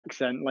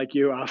accent like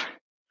you have.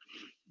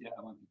 Yeah,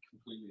 I went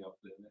completely off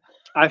there.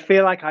 I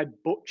feel like I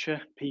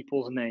butcher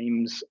people's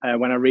names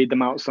when I read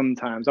them out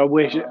sometimes. I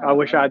wish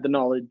I had the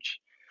knowledge.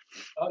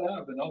 I don't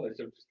have the knowledge,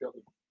 I've just got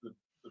the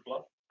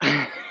bluff.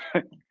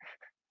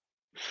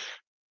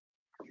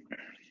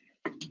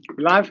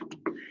 Live?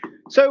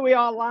 So we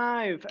are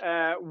live.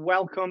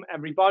 Welcome,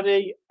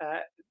 everybody.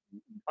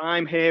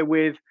 I'm here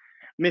with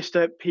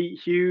Mr. Pete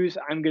Hughes.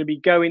 I'm going to be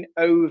going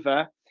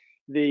over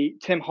the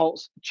Tim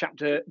Holtz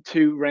Chapter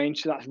 2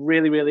 range. So that's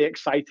really, really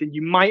exciting.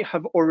 You might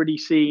have already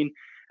seen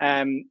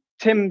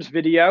Tim's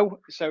video,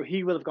 so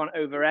he will have gone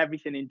over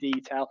everything in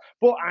detail,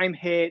 but I'm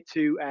here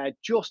to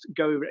just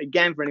go over it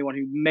again for anyone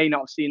who may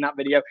not have seen that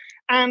video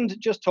and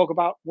just talk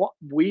about what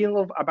we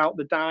love about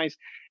the dies.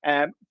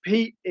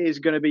 Pete is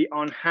going to be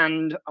on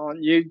hand,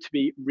 aren't you, to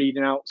be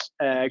reading out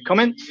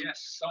comments?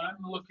 Yes,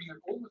 I'm looking at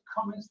all the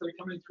comments that are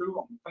coming through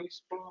on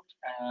Facebook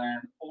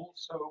and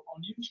also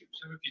on YouTube.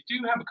 So if you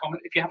do have a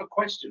comment, if you have a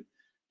question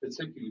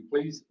particularly,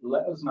 please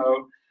let us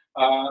know.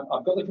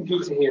 I've got the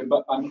computer here,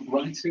 but I'm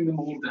writing them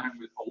all down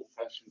with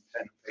old-fashioned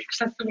pen.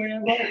 That's the way I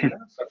write. You know?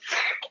 So,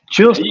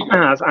 just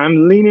as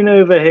I'm leaning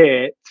over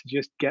here to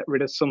just get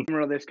rid of some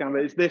of this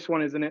camera. It's this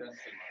one, isn't it?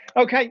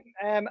 Okay,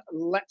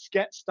 let's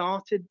get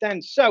started then.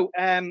 So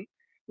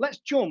let's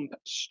jump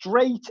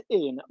straight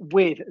in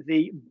with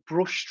the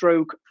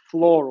brushstroke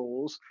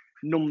florals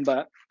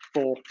number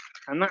 4,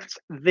 and that's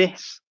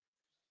this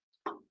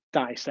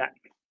die set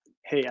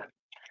here,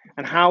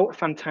 and how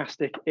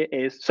fantastic it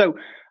is. So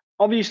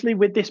obviously,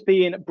 with this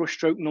being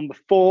brushstroke number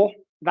 4,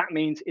 that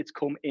means it's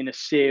come in a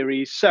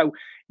series. So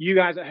you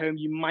guys at home,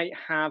 you might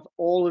have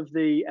all of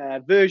the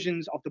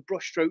versions of the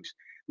brushstrokes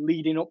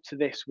leading up to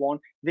this one.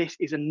 This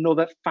is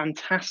another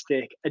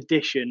fantastic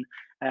addition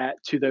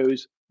to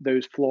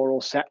those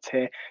floral sets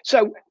here.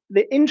 So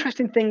the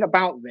interesting thing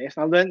about this,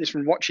 and I learned this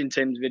from watching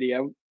Tim's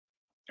video,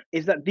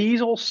 is that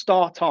these all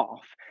start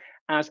off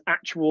as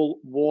actual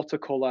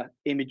watercolor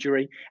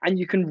imagery, and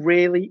you can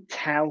really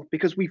tell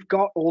because we've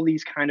got all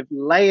these kind of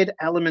layered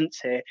elements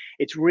here.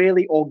 It's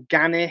really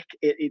organic,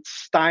 it's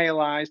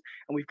stylized,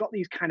 and we've got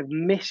these kind of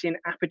missing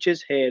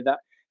apertures here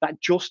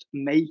that just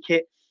make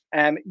it.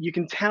 You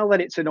can tell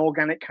that it's an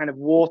organic kind of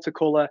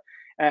watercolor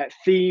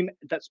theme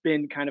that's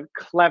been kind of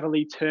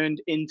cleverly turned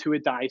into a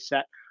die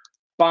set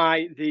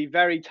by the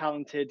very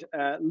talented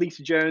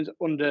Lisa Jones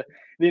under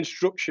the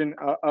instruction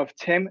of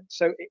Tim.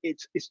 So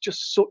it's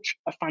just such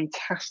a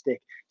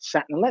fantastic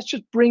set. And let's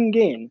just bring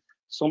in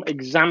some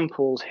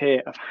examples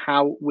here of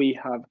how we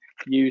have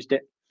used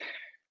it.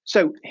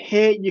 So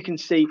here you can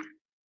see,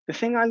 the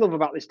thing I love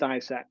about this die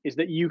set is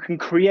that you can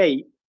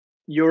create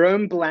your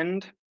own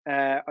blend,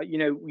 you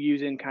know,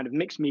 using kind of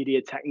mixed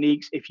media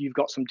techniques. If you've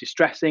got some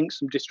distress inks,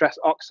 some distress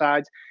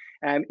oxides,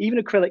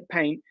 even acrylic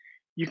paint,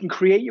 you can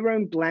create your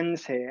own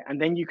blends here, and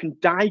then you can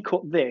die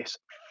cut this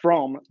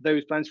from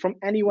those blends from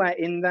anywhere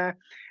in there.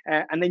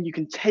 And then you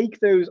can take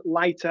those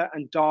lighter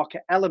and darker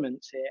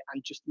elements here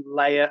and just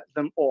layer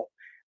them up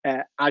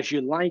as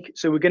you like.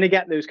 So we're going to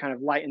get those kind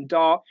of light and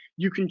dark.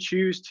 You can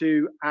choose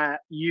to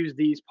use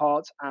these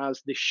parts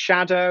as the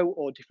shadow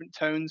or different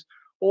tones,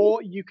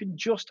 or you can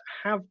just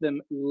have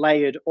them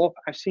layered up.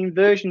 I've seen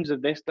versions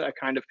of this that are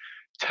kind of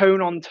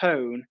tone on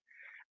tone,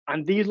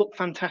 and these look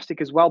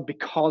fantastic as well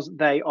because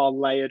they are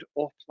layered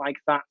up like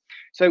that.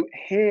 So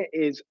here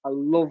is a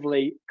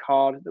lovely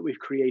card that we've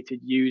created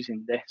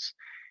using this.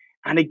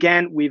 And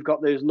again, we've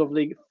got those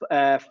lovely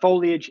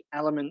foliage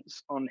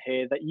elements on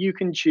here that you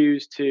can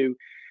choose to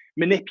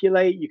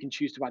manipulate. You can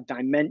choose to add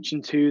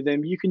dimension to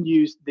them. You can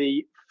use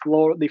the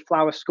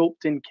flower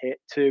sculpting kit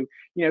to,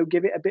 you know,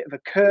 give it a bit of a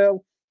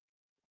curl.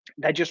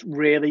 They're just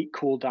really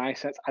cool die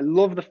sets. I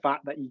love the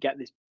fact that you get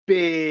this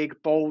big,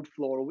 bold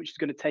floral, which is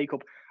going to take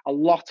up a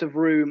lot of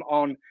room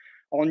on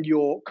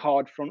your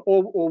card front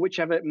or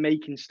whichever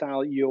making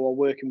style you're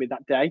working with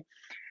that day.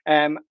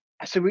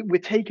 So we're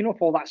taking up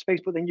all that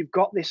space, but then you've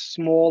got this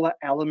smaller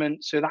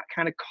element. So that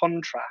kind of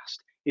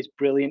contrast is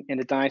brilliant in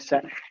a die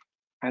set.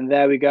 And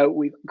there we go.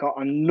 We've got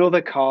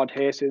another card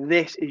here. So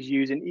this is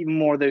using even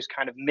more of those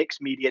kind of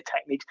mixed media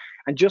techniques.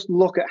 And just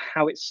look at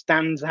how it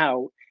stands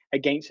out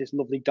against this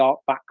lovely dark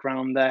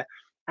background there.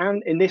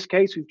 And in this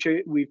case,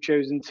 we've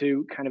chosen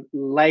to kind of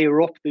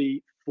layer up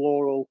the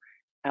floral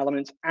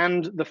elements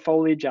and the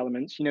foliage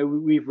elements. You know,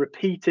 we've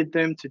repeated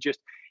them to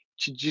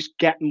just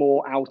get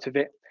more out of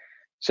it.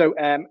 So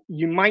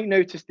you might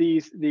notice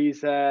the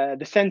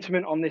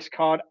sentiment on this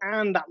card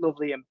and that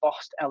lovely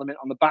embossed element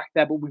on the back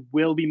there, but we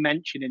will be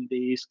mentioning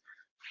these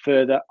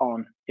further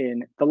on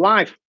in the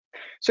live.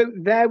 So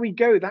there we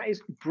go. That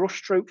is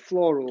brushstroke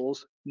florals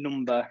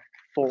number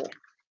 4.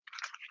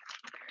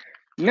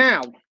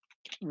 Now,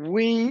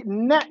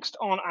 next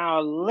on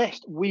our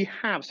list, we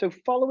have, so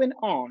following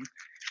on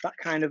that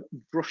kind of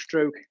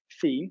brushstroke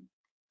theme,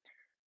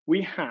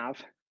 we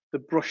have the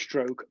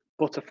brushstroke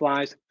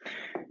butterflies.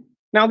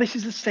 Now, this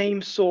is the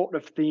same sort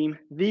of theme.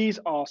 These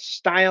are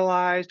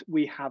stylized.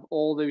 We have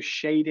all those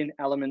shading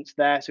elements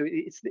there. So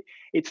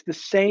it's the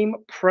same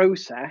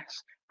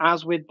process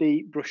as with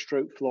the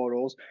brushstroke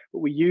florals, but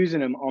we're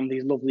using them on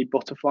these lovely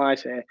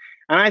butterflies here.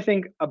 And I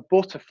think a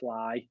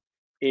butterfly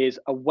is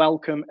a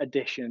welcome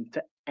addition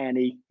to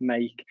any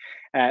make.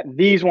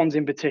 These ones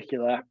in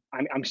particular,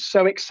 I'm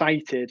so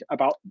excited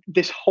about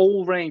this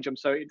whole range. I'm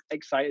so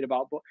excited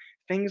about, but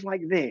things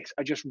like this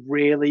are just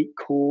really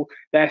cool.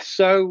 They're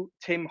so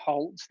Tim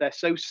Holtz, they're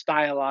so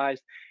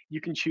stylized.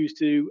 You can choose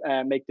to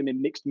make them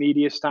in mixed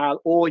media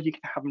style, or you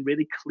can have them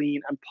really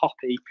clean and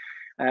poppy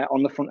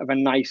on the front of a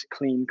nice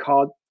clean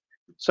card.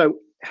 So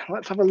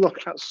let's have a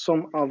look at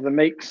some of the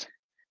makes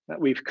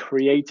that we've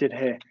created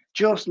here.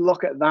 Just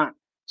look at that.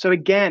 So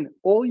again,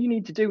 all you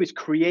need to do is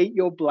create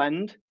your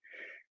blend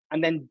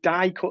and then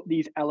die cut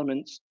these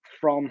elements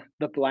from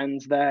the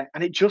blends there.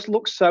 And it just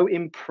looks so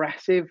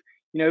impressive.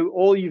 You know,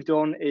 all you've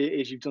done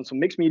is you've done some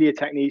mixed media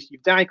techniques,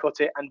 you've die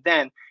cut it, and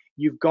then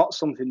you've got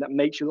something that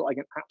makes you look like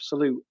an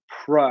absolute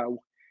pro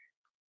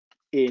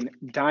in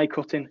die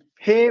cutting.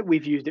 Here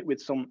we've used it with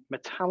some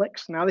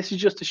metallics. Now this is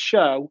just to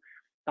show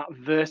that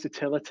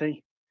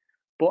versatility,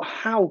 but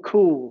how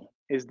cool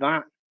is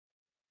that?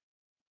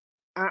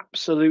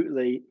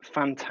 Absolutely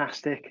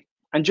fantastic.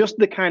 And just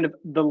the kind of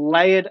the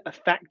layered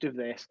effect of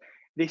this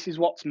is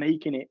what's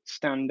making it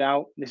stand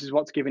out. This is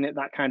what's giving it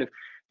that kind of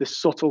the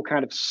subtle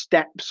kind of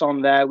steps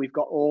on there. We've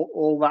got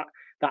all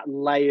that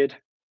layered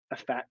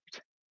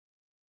effect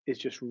is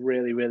just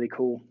really, really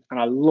cool. And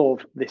I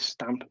love this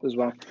stamp as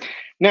well.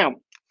 Now,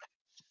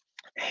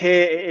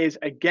 here it is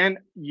again.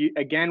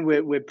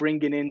 We're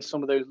bringing in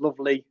some of those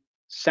lovely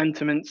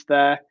sentiments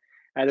there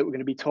that we're going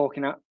to be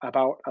talking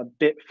about a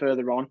bit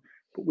further on.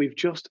 But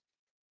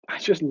I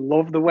just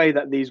love the way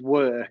that these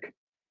work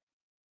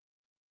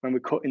when we're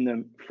cutting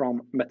them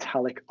from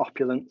metallic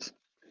opulence.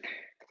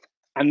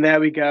 And there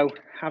we go.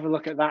 Have a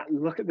look at that.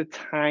 Look at the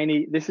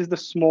tiny, this is the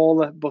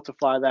smaller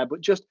butterfly there,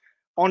 but just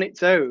on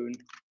its own,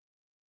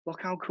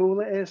 look how cool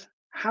it is.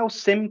 How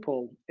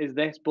simple is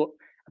this? But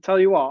I tell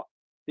you what,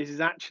 this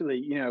is actually,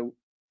 you know,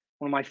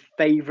 one of my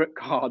favorite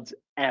cards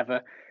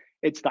ever.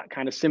 It's that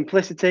kind of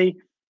simplicity.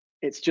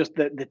 It's just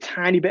the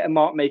tiny bit of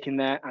mark making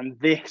there, and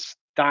this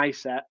die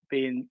set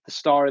being the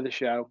star of the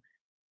show.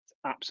 It's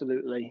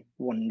absolutely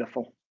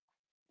wonderful.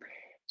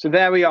 So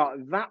there we are.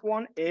 That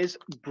one is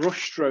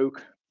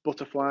brushstroke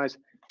butterflies.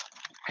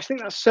 I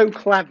think that's so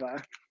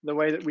clever, the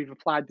way that we've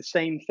applied the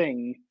same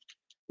thing,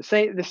 the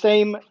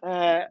same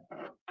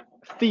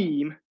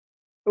theme.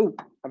 Oh,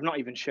 I've not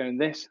even shown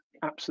this.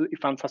 Absolutely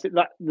fantastic.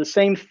 That the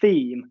same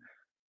theme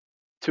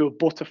to a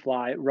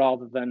butterfly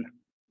rather than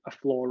a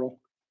floral.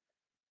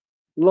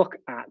 Look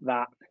at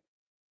that.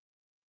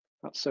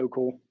 That's so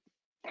cool.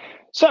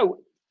 So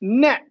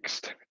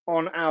next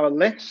on our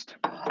list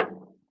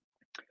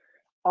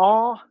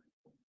are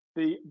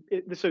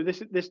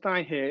this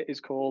die here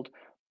is called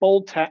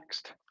bold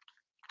text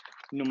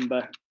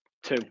number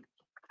 2.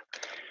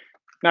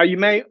 Now you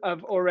may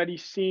have already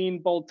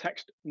seen bold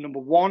text number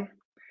 1.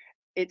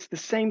 It's the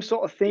same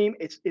sort of theme.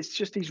 It's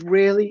just these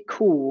really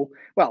cool,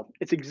 well,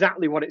 it's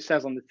exactly what it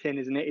says on the tin,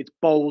 isn't it? It's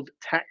bold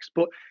text,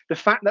 but the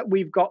fact that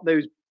we've got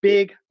those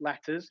big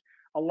letters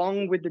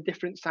along with the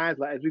different size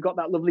letters, we've got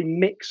that lovely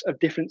mix of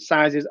different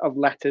sizes of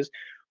letters.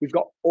 We've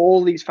got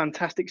all these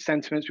fantastic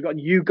sentiments. We've got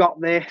you got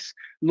this,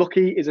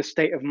 lucky is a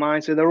state of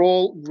mind. So they're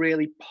all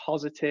really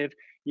positive,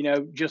 you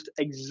know, just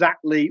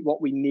exactly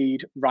what we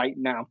need right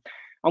now.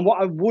 And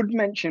what I would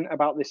mention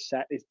about this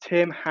set is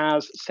Tim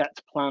has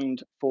sets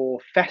planned for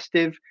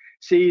festive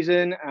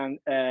season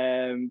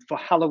and for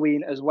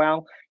Halloween as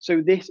well.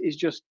 So this is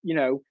just, you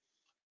know,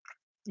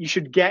 you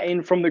should get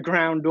in from the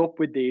ground up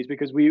with these,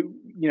 because you're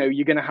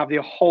going to have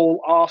the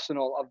whole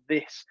arsenal of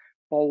this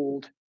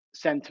bold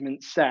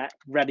sentiment set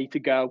ready to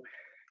go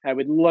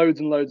with loads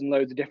and loads and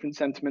loads of different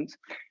sentiments.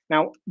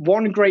 Now,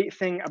 one great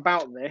thing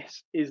about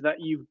this is that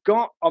you've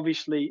got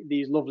obviously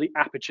these lovely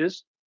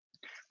apertures,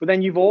 but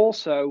then you've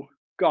also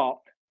got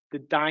the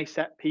die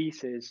set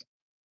pieces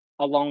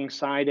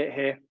alongside it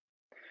here.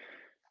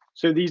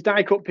 So these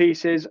die cut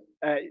pieces,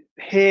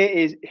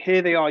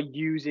 here they are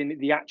using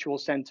the actual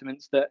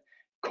sentiments that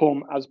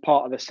come as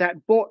part of the set.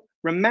 But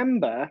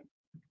remember,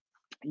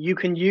 you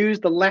can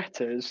use the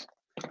letters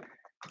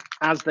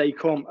as they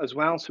come as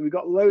well. So we've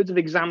got loads of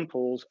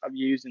examples of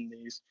using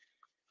these.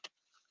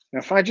 Now,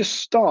 if I just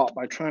start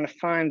by trying to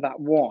find that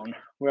one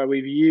where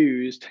we've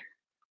used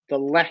the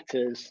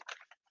letters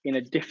in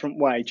a different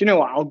way. Do you know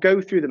what? I'll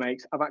go through the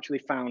makes. I've actually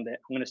found it.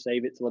 I'm going to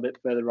save it a little bit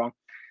further on.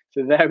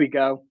 So there we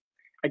go.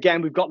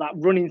 Again, we've got that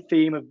running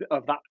theme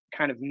of that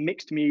kind of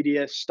mixed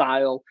media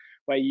style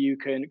where you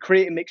can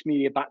create a mixed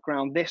media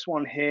background. This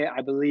one here,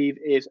 I believe,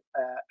 is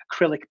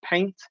acrylic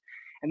paint,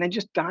 and then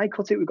just die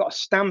cut it. We've got a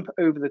stamp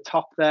over the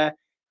top there,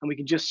 and we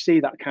can just see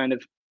that kind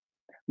of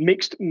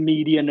mixed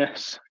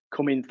media-ness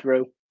coming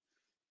through.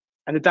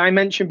 And the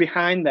dimension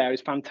behind there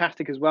is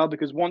fantastic as well,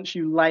 because once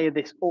you layer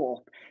this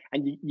up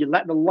and you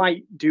let the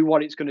light do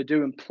what it's going to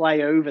do and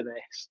play over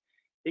this,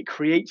 it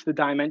creates the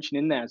dimension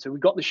in there. So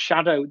we've got the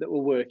shadow that we're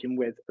working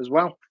with as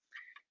well.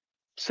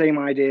 Same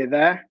idea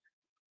there.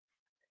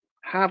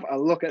 Have a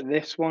look at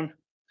this one.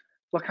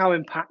 Look how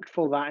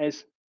impactful that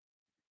is.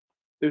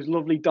 those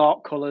lovely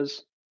dark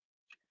colors.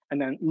 And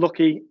then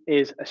Lucky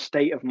is a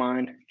state of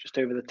mind just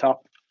over the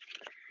top.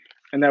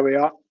 And there we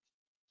are.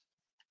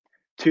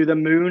 To the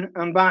moon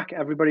and back.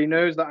 Everybody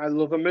knows that I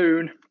love a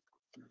moon.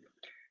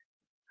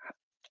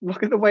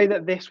 Look at the way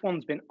that this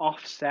one's been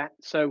offset.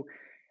 So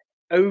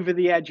over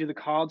the edge of the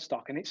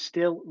cardstock, and it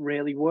still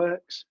really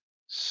works.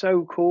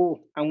 So cool.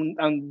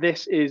 And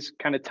this is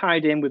kind of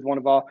tied in with one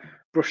of our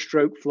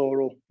brushstroke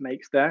floral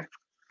makes there.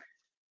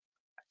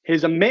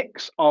 Here's a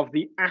mix of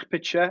the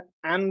aperture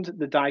and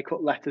the die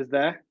cut letters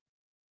there.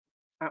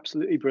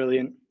 Absolutely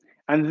brilliant.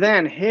 And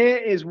then here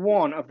is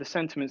one of the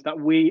sentiments that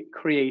we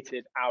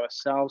created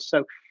ourselves. So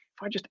if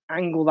I just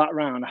angle that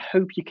around, I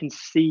hope you can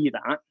see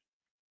that.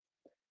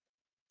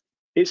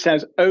 It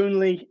says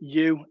only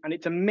you, and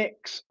it's a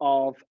mix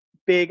of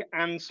big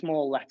and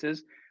small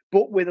letters,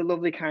 but with a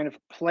lovely kind of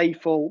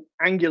playful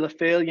angular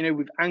feel. You know,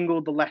 we've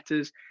angled the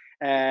letters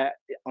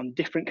on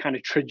different kind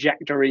of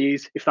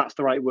trajectories, if that's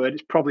the right word.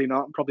 It's probably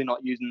not. I'm probably not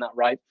using that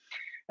right.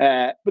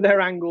 But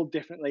they're angled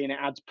differently, and it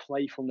adds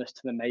playfulness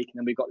to the make. And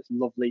then we've got this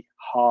lovely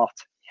heart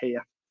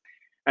here.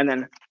 And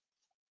then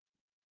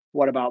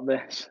what about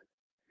this?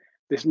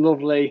 This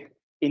lovely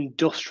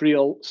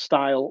industrial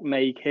style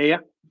make here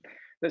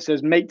that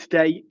says make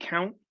today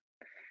count.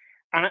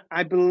 And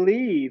I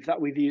believe that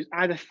we've used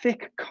either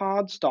thick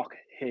cardstock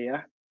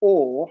here,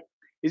 or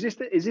is this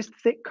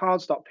thick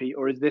cardstock, Pete,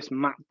 or is this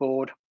matte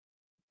board?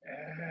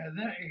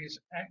 That is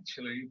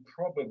actually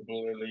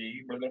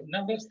probably,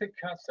 no, that's thick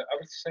cardstock. I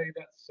would say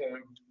that's,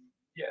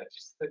 yeah,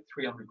 just the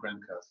 300 gram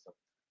cardstock.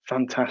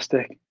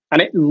 Fantastic.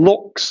 And it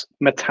looks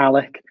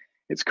metallic.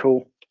 It's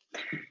cool.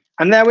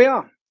 And there we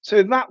are.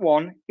 So that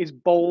one is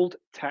bold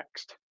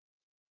text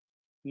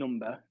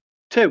number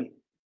 2.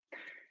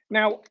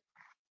 Now,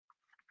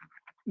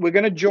 we're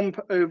going to jump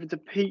over to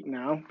Pete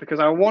now, because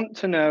I want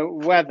to know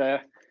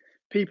whether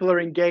people are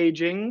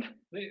engaging.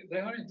 They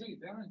are indeed.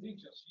 They are indeed,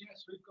 Josh.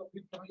 Yes, we've got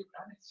people, and it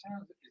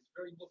sounds like it's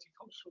very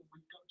multicultural.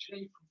 We've got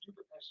Jay from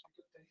Budapest,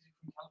 we've got Daisy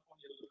from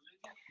California,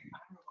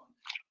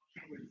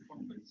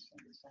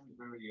 It sounds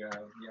very, yeah.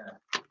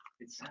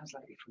 It sounds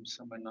like it's from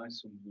somewhere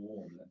nice and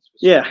warm. That's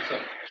yeah.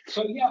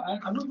 So yeah,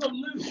 and we've got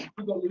Lou.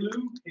 We've got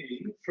Lou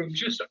P from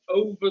just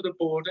over the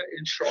border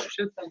in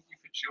Shropshire. Thank you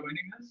for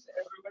joining us,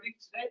 everybody,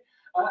 today.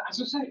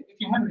 As I say, if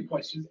you have any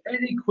questions,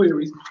 any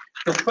queries,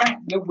 the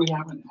fact that we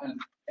haven't had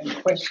any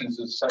questions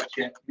as such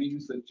yet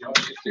means that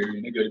Josh is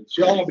doing a good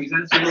job. He's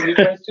answering all your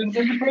questions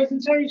in the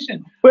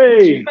presentation.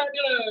 Whee!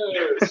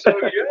 Fabulous. So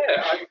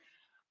yeah,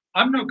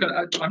 I'm not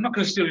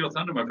gonna steal your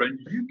thunder, my friend.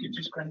 You can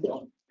just crank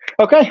on.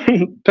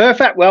 Okay,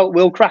 perfect. Well,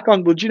 we'll crack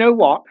on. Well, do you know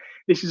what?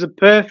 This is a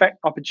perfect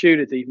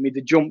opportunity for me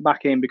to jump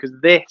back in, because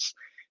this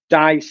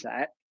die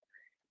set,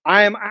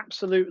 I am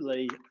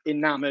absolutely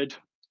enamored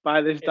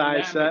by this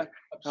die set.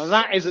 Now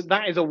that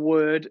is a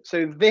word.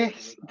 So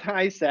this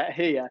die set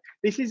here,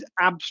 this is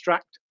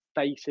abstract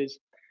faces.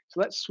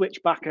 So let's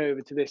switch back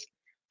over to this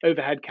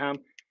overhead cam.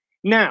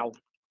 Now,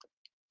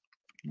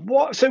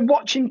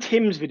 watching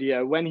Tim's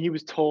video when he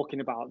was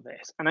talking about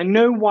this, and I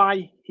know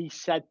why he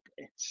said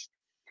this,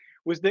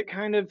 was that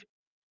kind of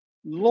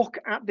look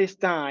at this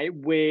die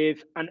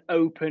with an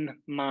open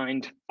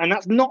mind. And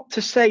that's not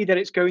to say that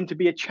it's going to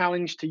be a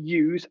challenge to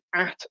use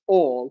at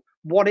all.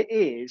 What it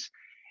is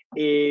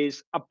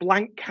a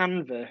blank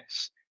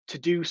canvas to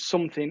do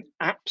something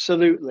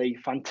absolutely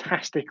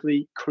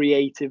fantastically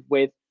creative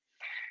with.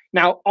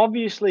 Now,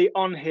 obviously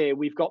on here,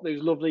 we've got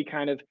those lovely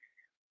kind of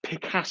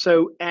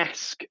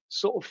Picasso-esque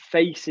sort of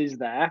faces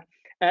there.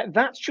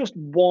 That's just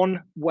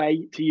one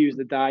way to use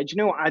the die. Do you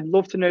know what? I'd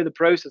love to know the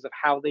process of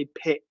how they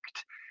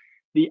picked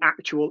the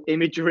actual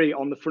imagery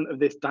on the front of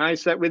this die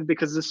set with,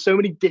 because there's so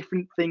many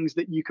different things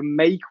that you can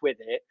make with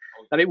it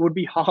that it would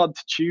be hard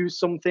to choose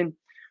something.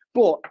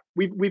 But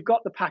we've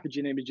got the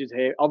packaging images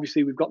here.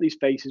 Obviously, we've got these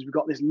faces. We've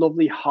got this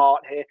lovely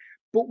heart here.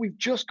 But we've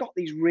just got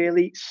these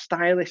really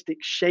stylistic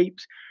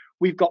shapes.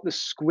 We've got the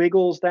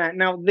squiggles there.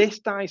 Now, this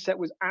die set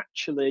was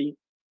actually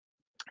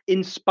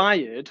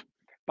inspired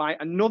by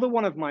another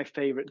one of my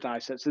favorite die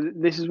sets. So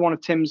this is one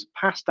of Tim's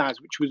past dies,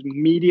 which was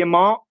Media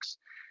Marks.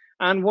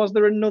 And was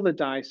there another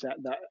die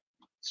set that?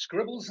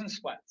 Scribbles and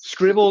Splats.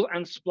 Scribbles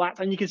and Splats.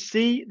 And you can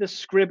see the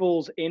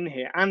scribbles in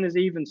here. And there's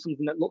even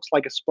something that looks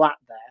like a splat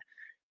there.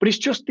 But it's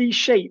just these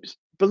shapes.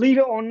 Believe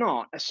it or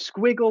not, a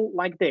squiggle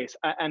like this,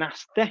 an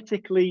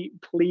aesthetically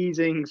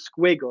pleasing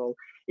squiggle,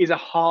 is a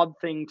hard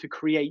thing to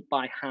create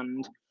by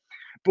hand.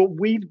 But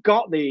we've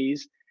got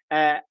these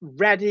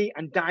ready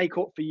and die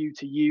cut for you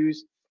to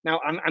use.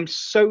 Now, I'm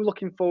so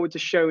looking forward to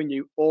showing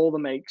you all the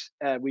makes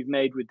we've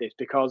made with this,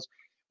 because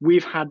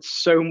we've had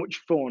so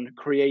much fun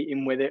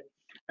creating with it.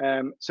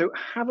 So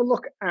have a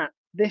look at,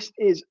 this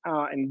is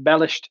our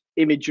embellished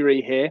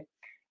imagery here.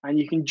 And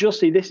you can just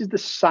see, this is the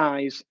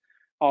size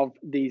of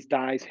these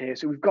dies here.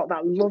 So we've got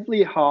that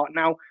lovely heart.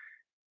 Now,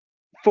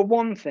 for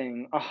one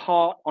thing, a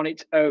heart on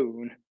its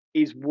own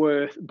is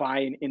worth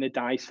buying in a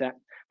die set.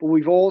 But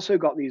we've also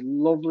got these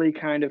lovely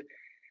kind of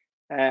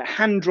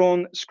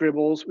hand-drawn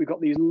scribbles. We've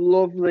got these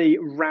lovely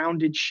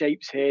rounded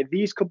shapes here.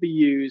 These could be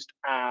used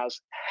as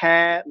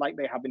hair, like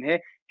they have in here.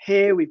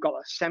 Here we've got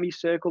a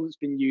semicircle that's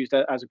been used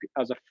as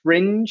a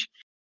fringe.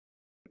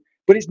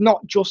 But it's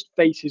not just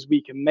faces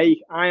we can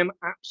make. I am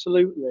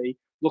absolutely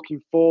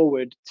looking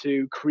forward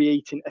to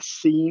creating a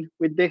scene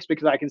with this,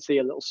 because I can see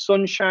a little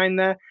sunshine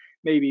there,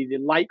 maybe the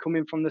light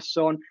coming from the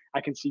sun.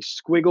 I can see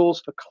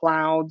squiggles for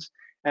clouds.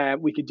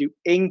 We could do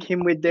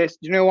inking with this.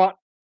 Do you know what?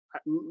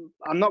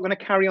 I'm not going to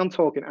carry on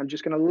talking. I'm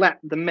just going to let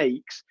the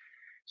makes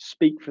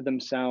speak for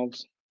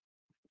themselves,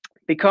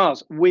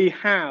 because we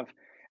have,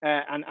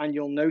 and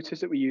you'll notice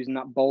that we're using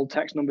that bold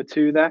text number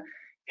 2 there.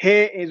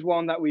 Here is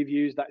one that we've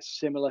used that's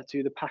similar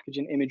to the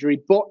packaging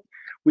imagery, but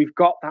we've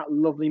got that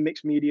lovely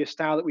mixed media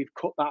style that we've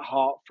cut that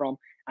heart from.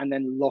 And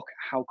then look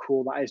how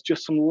cool that is.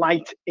 Just some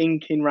light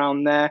inking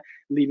around there,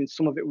 leaving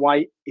some of it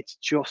white.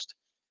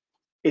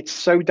 It's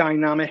so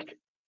dynamic.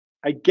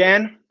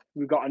 Again,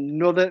 we've got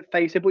another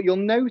face here, but you'll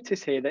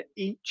notice here that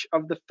each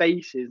of the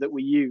faces that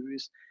we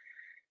use,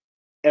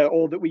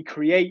 or that we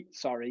create,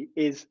 sorry,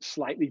 is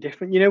slightly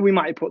different. You know, we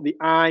might have put the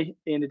eye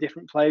in a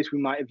different place. We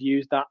might have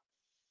used that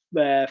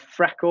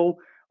freckle,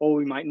 or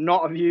we might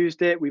not have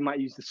used it. We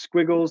might use the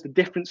squiggles, the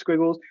different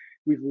squiggles.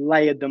 We've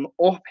layered them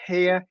up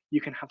here.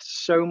 You can have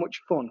so much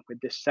fun with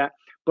this set.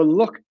 But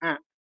look at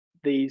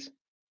these.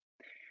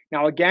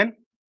 Now, again,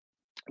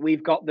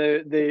 we've got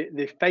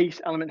the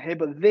face element here,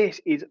 but this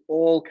is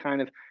all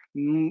kind of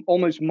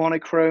almost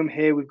monochrome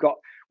here.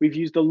 We've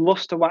used the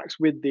luster wax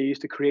with these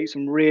to create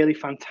some really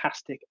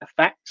fantastic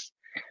effects,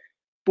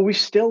 but we've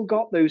still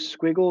got those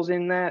squiggles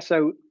in there.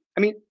 So,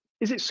 I mean,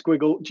 is it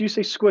squiggle? Do you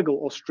say squiggle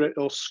or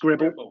scribble?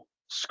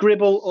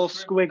 Scribble or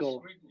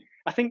squiggle?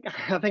 I think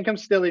I'm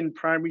still in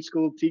primary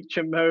school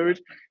teacher mode.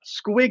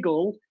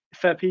 Squiggle,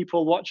 for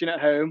people watching at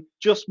home,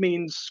 just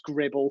means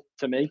scribble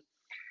to me.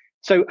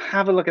 So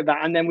have a look at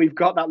that. And then we've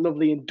got that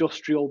lovely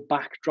industrial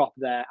backdrop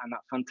there and that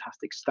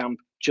fantastic stamp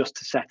just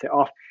to set it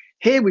off.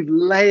 Here we've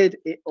layered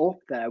it up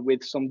there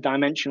with some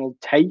dimensional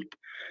tape,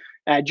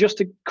 just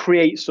to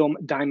create some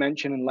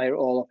dimension and layer it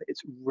all up.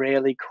 It's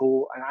really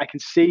cool. And I can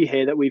see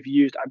here that we've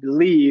used, I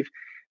believe,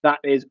 that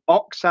is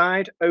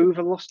oxide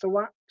over luster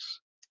wax.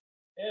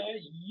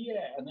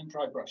 Yeah, and then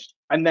dry brushed.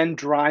 And then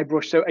dry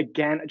brush. So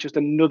again, just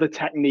another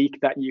technique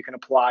that you can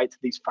apply to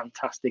these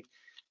fantastic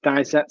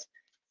die sets.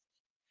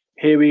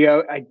 Here we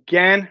go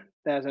again.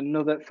 There's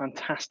another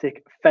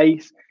fantastic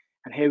face,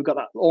 and here we've got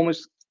that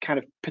almost kind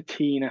of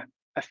patina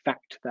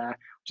effect there,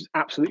 which is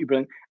absolutely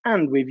brilliant.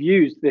 And we've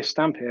used this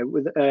stamp here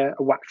with a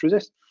wax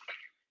resist.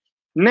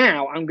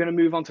 Now I'm going to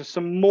move on to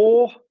some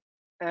more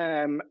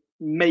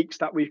makes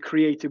that we've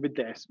created with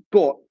this.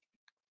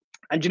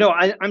 And you know,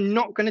 I'm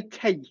not going to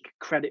take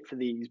credit for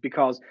these,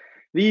 because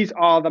these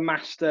are the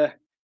master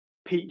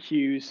Pete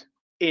Hughes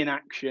in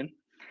action.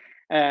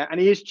 And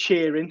he is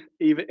cheering.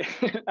 Even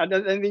I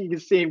don't think you can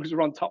see him because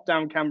we're on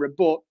top-down camera,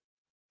 but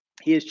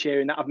he is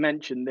cheering that I've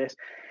mentioned this,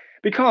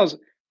 because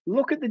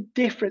look at the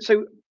difference.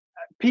 So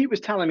Pete was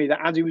telling me that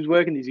as he was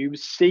working these, he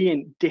was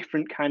seeing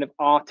different kind of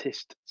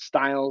artist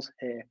styles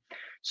here.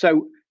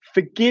 So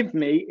forgive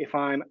me if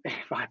I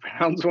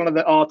pronounce one of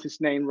the artist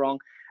name wrong,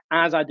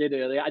 as I did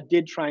earlier. I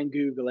did try and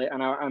Google it,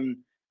 and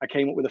I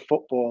came up with a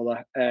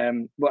footballer.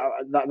 Well,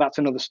 that's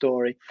another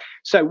story.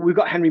 So we've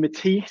got Henry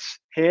Matisse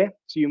here.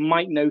 So you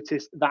might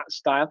notice that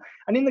style.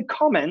 And in the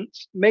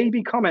comments,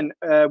 maybe comment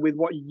with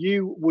what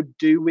you would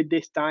do with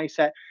this die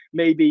set,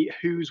 maybe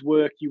whose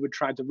work you would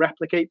try to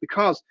replicate,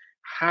 because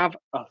have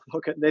a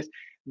look at this.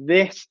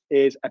 This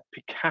is a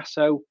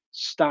Picasso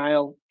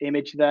style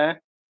image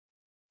there.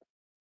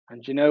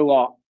 And you know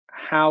what?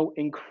 How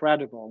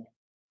incredible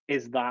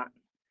is that?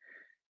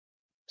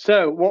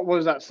 So what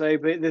was that say?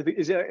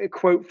 Is it a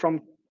quote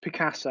from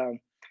Picasso?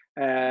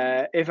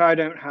 If I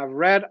don't have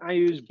red, I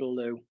use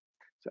blue.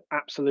 So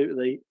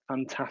absolutely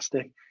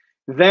fantastic.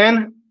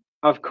 Then,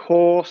 of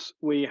course,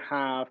 we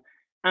have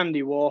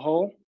Andy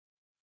Warhol.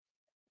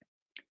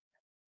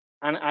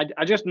 And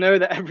I just know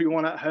that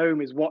everyone at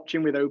home is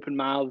watching with open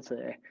mouths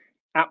here.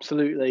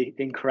 Absolutely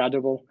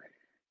incredible.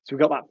 So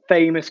we've got that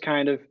famous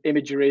kind of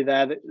imagery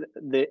there,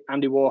 the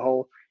Andy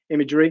Warhol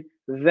imagery.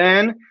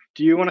 Then,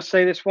 do you want to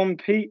say this one,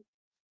 Pete?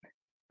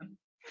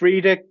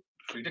 Frida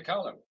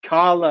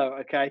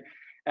Kahlo. Okay.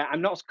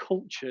 I'm not as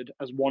cultured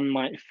as one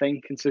might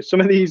think, and so some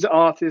of these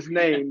artists'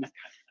 names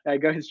are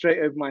going straight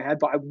over my head,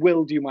 but I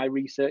will do my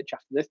research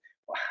after this.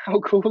 But how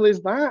cool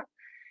is that?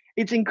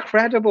 It's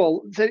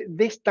incredible. So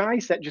this die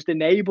set just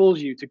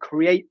enables you to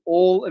create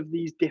all of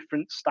these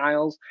different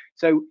styles.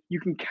 So you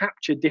can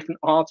capture different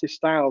artist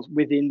styles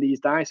within these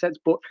die sets,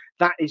 but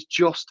that is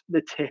just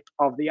the tip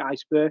of the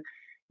iceberg.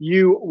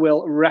 You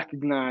will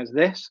recognize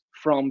this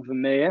from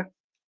Vermeer.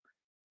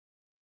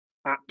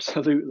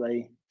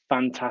 Absolutely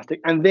fantastic.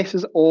 And this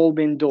has all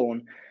been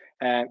done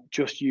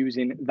just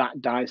using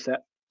that die set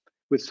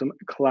with some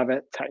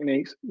clever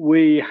techniques.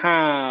 We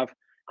have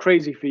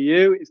Crazy for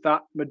You. It's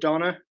that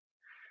Madonna,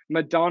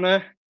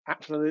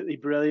 absolutely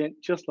brilliant.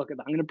 Just look at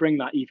that. I'm going to bring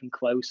that even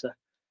closer.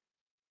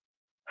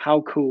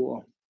 How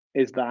cool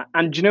is that.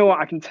 And do you know what?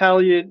 I can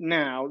tell you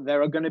now,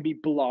 there are going to be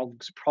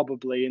blogs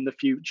probably in the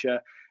future.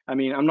 I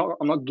mean, I'm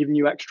not giving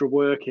you extra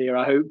work here,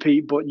 I hope,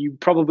 Pete, but you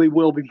probably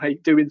will be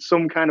doing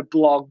some kind of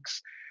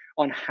blogs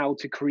on how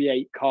to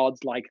create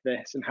cards like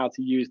this and how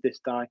to use this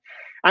die.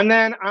 And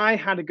then I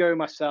had to go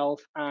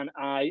myself, and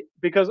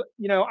because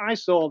I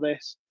saw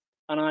this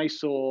and I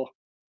saw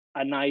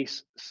a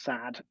nice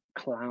sad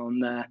clown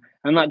there,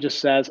 and that just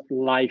says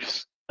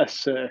life's a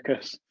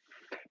circus.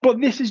 But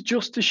this is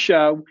just to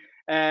show,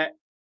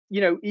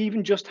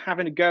 even just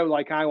having a go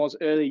like I was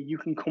earlier, you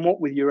can come up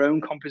with your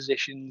own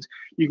compositions.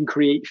 You can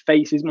create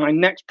faces. My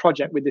next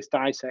project with this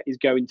die set is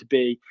going to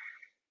be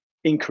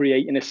in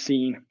creating a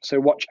scene. So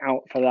watch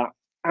out for that.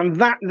 And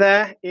that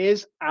there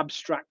is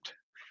abstract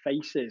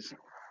faces.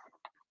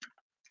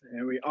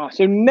 There we are.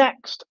 So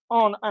next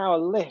on our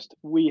list,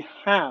 we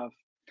have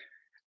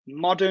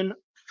modern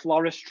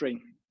floristry.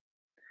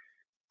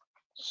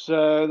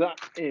 So that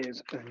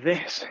is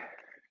this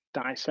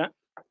die set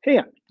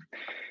here.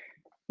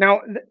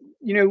 Now,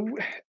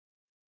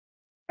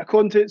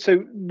 according to,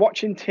 so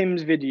watching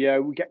Tim's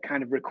video, we get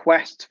kind of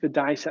requests for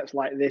die sets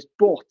like this,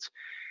 but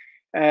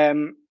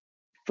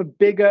for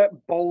bigger,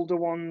 bolder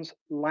ones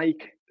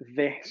like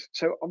this.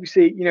 So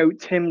obviously,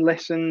 Tim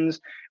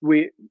listens.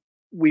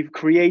 We've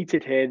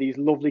created here these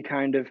lovely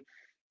kind of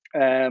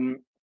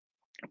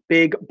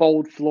big,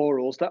 bold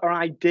florals that are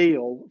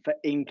ideal for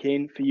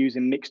inking, for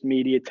using mixed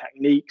media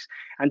techniques.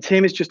 And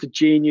Tim is just a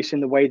genius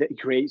in the way that he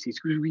creates these.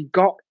 We've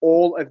got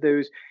all of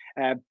those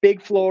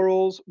big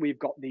florals. We've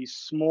got these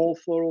small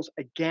florals.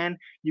 Again,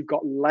 you've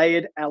got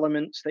layered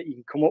elements that you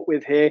can come up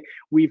with here.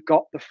 We've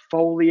got the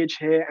foliage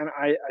here. And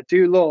I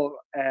do love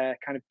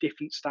kind of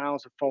different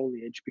styles of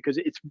foliage, because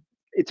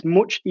it's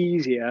much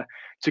easier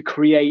to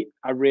create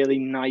a really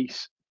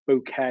nice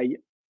bouquet,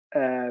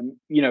 a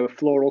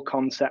floral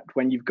concept,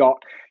 when you've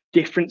got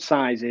different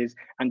sizes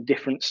and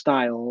different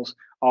styles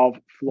of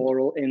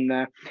floral in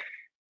there.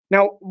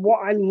 Now, what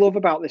I love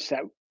about this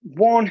set,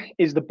 one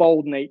is the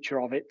bold nature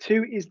of it.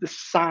 Two is the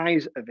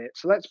size of it.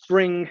 So let's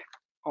bring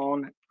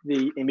on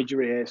the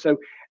imagery here. So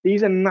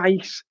these are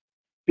nice,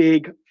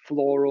 big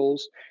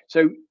florals.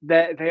 So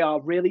they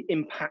are really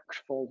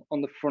impactful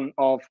on the front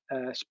of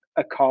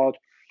a card.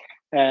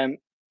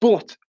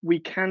 But we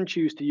can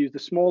choose to use the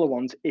smaller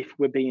ones if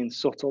we're being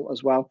subtle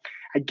as well.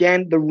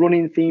 Again, the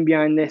running theme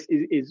behind this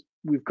is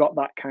we've got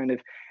that kind of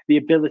the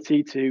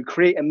ability to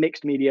create a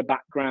mixed media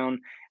background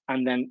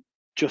and then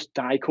just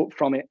die cut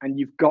from it, and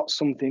you've got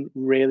something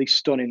really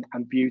stunning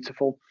and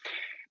beautiful.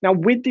 Now,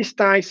 with this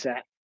die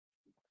set,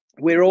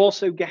 we're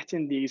also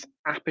getting these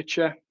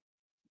aperture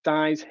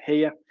dies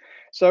here.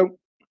 So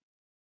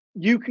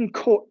you can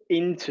cut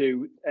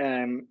into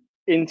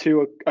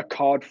a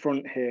card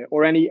front here,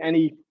 or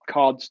any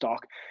card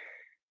stock.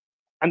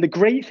 And the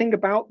great thing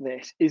about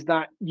this is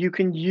that you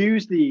can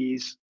use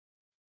these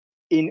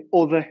in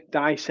other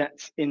die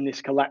sets in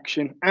this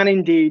collection. And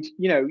indeed,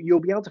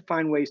 you'll be able to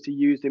find ways to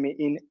use them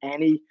in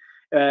any,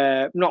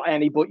 not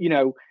any, but,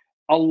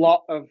 a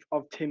lot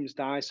of Tim's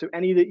dies. So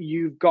any that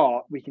you've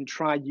got, we can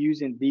try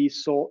using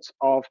these sorts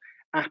of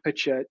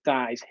aperture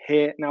dies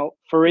here. Now,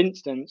 for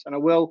instance, and I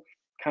will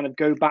kind of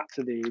go back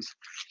to these,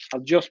 I'll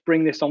just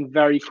bring this on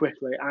very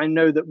quickly. I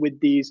know that with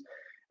these,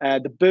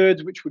 the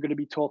birds, which we're going to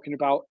be talking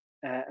about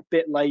a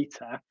bit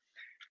later,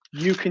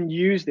 you can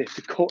use this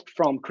to cut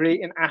from,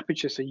 create an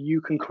aperture, so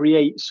you can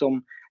create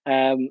some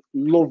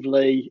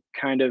lovely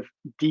kind of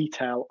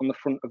detail on the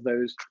front of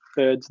those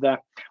birds there.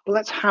 But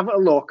let's have a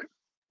look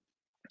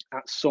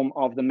at some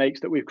of the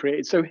makes that we've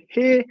created. So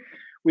here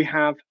we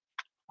have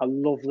a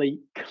lovely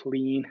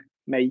clean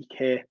make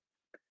here.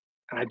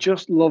 And I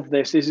just love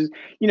this. This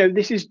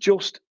is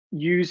just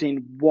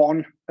using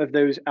one of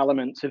those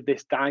elements of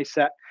this die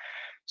set.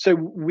 So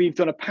we've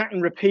done a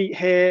pattern repeat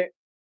here,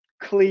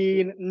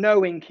 clean,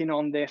 no inking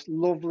on this,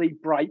 lovely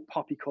bright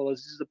poppy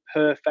colors. This is a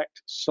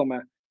perfect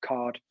summer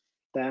card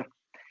there.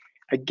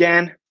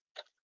 Again,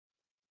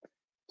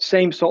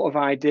 same sort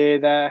of idea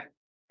there,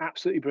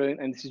 absolutely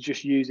brilliant. And this is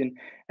just using,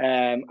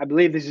 I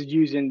believe this is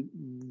using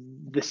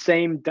the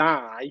same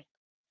die.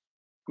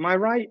 Am I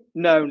right?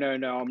 No,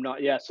 I'm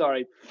not. Yeah,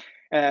 sorry.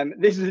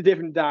 This is a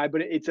different die,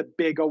 but it's a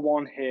bigger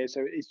one here.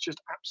 So it's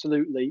just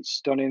absolutely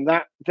stunning.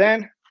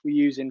 Then we're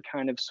using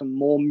kind of some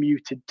more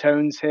muted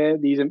tones here.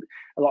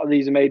 A lot of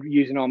these are made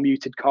using our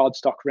muted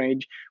cardstock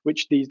range,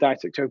 which these die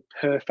go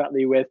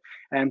perfectly with.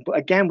 But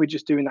again, we're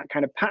just doing that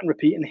kind of pattern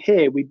repeat. And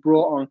here we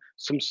brought on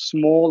some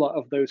smaller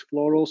of those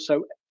florals.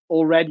 So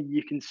already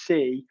you can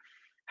see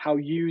how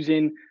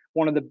using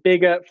one of the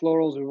bigger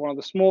florals with one of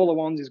the smaller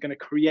ones is going to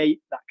create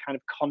that kind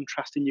of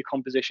contrast in your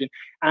composition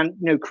and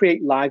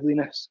create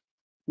liveliness.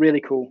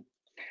 Really cool.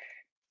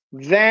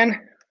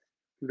 Then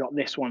we've got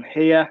this one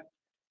here.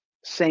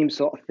 Same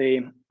sort of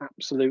theme,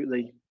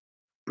 absolutely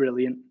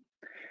brilliant.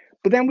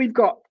 But then we've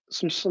got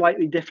some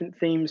slightly different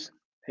themes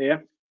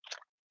here.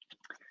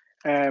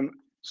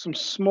 Some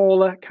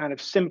smaller, kind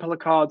of simpler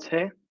cards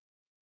here.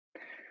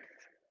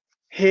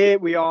 Here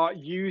we are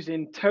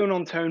using tone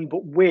on tone,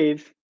 but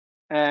with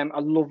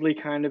a lovely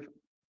kind of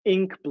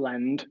ink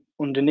blend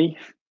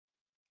underneath.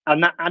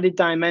 And that added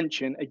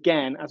dimension,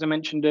 again, as I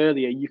mentioned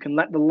earlier, you can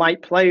let the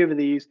light play over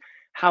these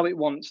how it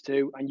wants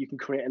to, and you can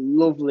create a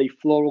lovely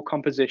floral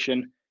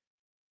composition.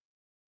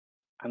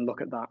 And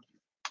look at that.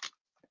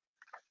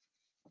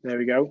 There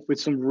we go, with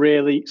some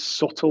really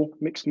subtle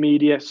mixed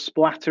media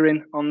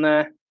splattering on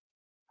there.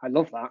 I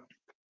love that.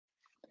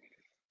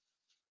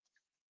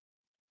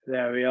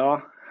 There we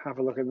are. Have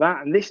a look at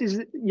that. And this is,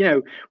 you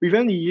know, we've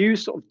only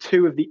used sort of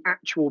 2 of the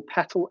actual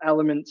petal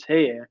elements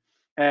here,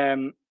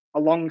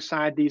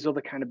 alongside these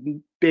other kind of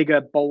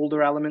bigger,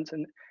 bolder elements.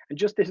 And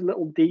just this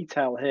little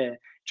detail here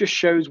just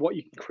shows what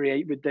you can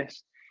create with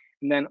this.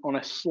 And then on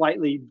a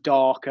slightly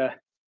darker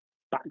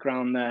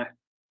background there.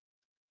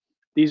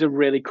 These are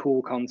really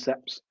cool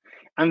concepts.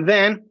 And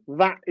then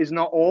that is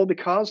not all,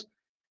 because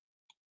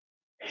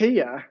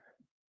here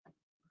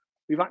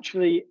we've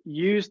actually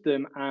used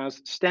them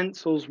as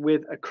stencils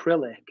with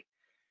acrylic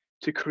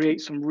to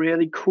create some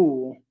really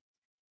cool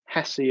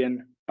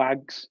Hessian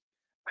bags.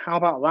 How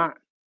about that?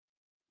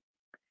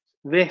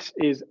 This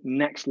is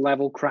next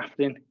level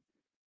crafting.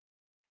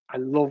 I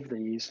love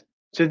these.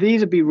 So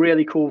these would be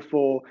really cool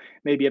for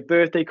maybe a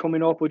birthday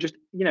coming up, or just,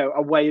 you know,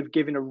 a way of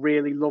giving a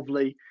really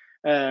lovely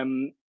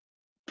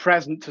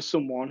present to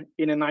someone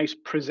in a nice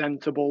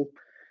presentable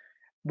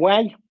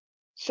way.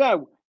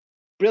 So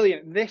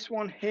brilliant. This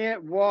one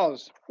here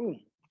was, ooh,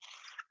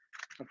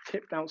 I've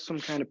tipped out some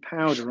kind of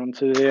powder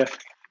onto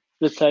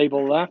the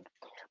table there,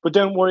 but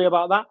don't worry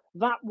about that.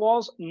 That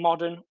was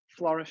modern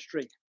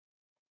floristry.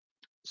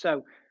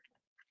 So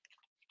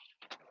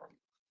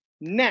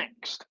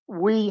next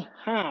we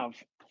have,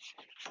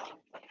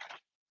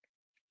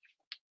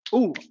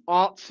 ooh,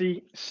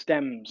 artsy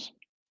stems.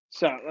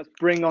 So let's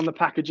bring on the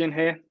packaging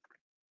here.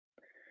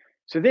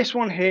 So this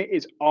one here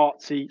is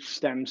artsy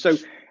stems. So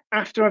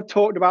after I've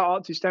talked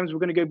about artsy stems, we're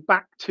going to go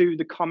back to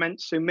the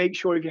comments. So make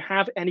sure if you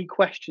have any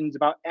questions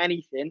about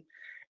anything,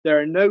 there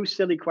are no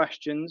silly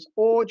questions,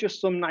 or just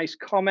some nice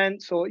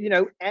comments, or, you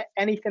know,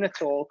 anything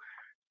at all,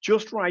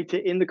 just write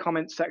it in the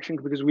comments section,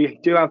 because we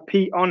do have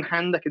Pete on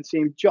hand. I can see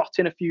him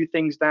jotting a few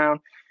things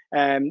down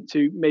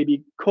to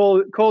maybe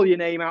call your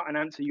name out and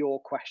answer your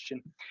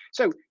question.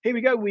 So here we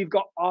go. We've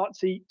got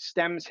artsy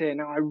stems here.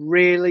 Now, I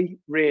really,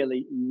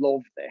 really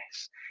love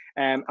this.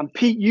 And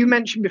Pete, you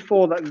mentioned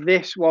before that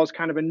this was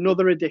kind of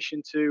another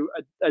addition to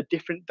a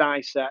different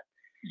die set.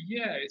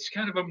 Yeah, it's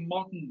kind of a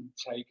modern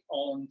take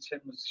on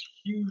Tim's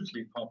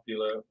hugely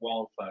popular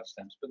wildflower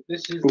stems, but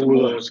this is the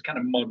most kind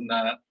of modern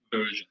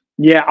version.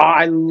 Yeah,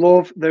 I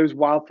love those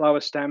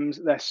wildflower stems.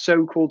 They're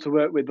so cool to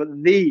work with. But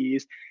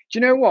these, do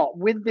you know what?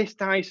 With this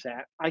die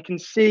set, I can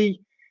see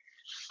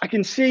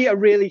a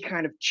really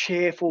kind of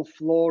cheerful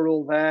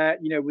floral there,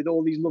 you know, with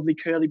all these lovely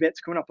curly bits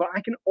coming up. But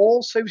I can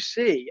also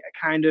see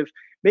a kind of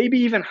maybe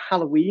even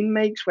Halloween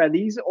makes, where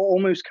these are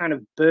almost kind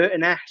of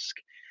Burton-esque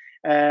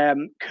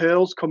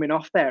curls coming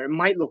off there. It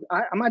might look,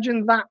 I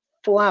imagine that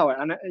flower,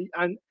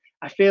 and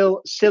I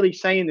feel silly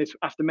saying this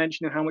after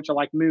mentioning how much I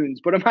like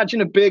moons, but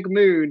imagine a big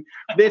moon,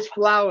 this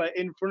flower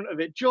in front of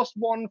it, just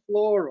one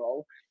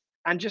floral,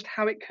 and just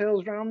how it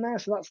curls around there.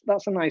 So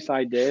that's a nice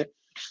idea.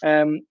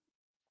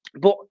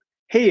 But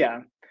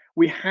here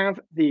we have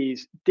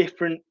these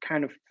different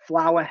kind of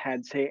flower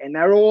heads here, and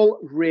they're all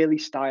really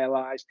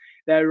stylized.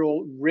 They're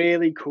all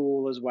really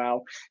cool as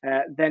well.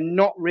 They're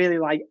not really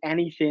like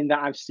anything that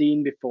I've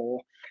seen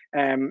before.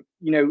 You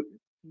know,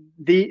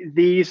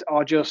 these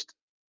are just,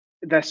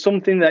 they're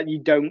something that you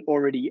don't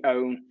already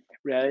own.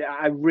 Really,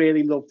 I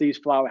really love these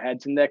flower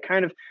heads, and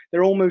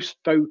they're almost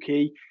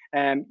folky.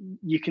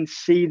 You can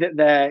see that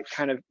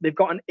they've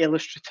got an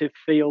illustrative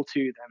feel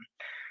to them.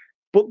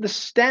 But the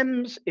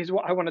stems is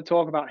what I want to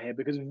talk about here,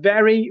 because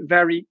very,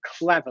 very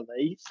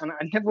cleverly, and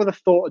I never would have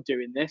thought of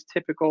doing this,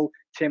 typical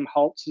Tim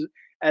Holtz,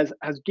 has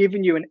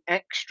given you an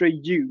extra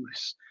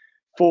use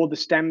for the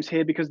stems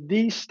here, because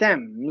these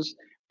stems,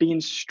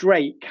 being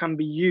straight, can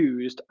be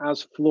used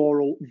as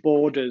floral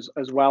borders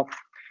as well.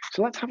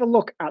 So let's have a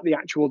look at the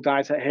actual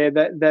die set here.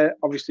 They're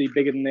obviously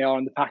bigger than they are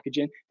in the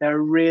packaging. They're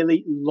a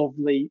really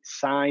lovely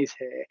size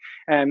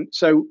here.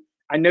 So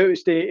I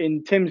noticed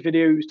in Tim's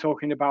video, he was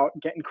talking about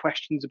getting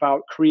questions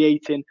about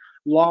creating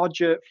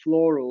larger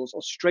florals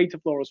or straighter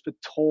florals for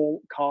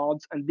tall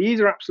cards. And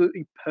these are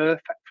absolutely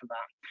perfect for that.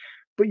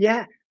 But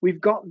yeah, we've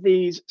got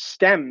these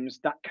stems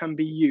that can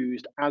be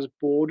used as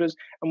borders.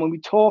 And when we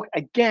talk,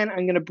 again,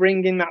 I'm going to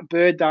bring in that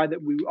bird die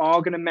that we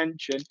are going to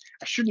mention.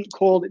 I shouldn't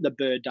call it the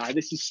bird die.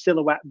 This is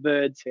silhouette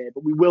birds here,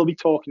 but we will be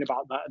talking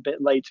about that a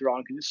bit later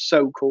on, because it's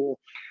so cool.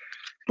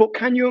 But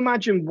can you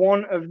imagine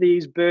one of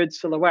these bird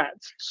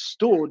silhouettes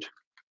stood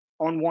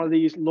on one of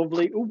these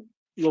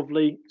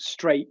lovely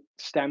straight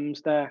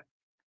stems there?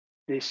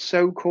 They're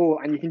so cool,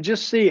 and you can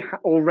just see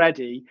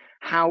already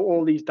how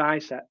all these die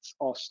sets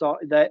are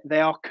they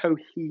are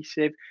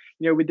cohesive.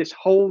 You know, with this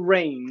whole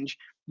range,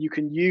 you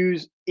can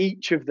use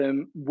each of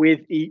them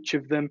with each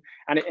of them,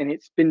 and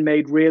it's been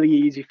made really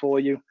easy for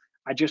you.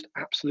 I just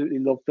absolutely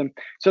love them.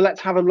 So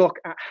let's have a look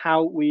at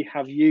how we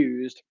have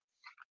used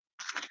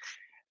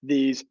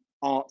these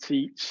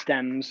artsy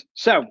stems.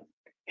 So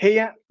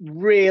here,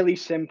 really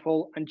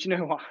simple, and do you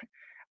know what?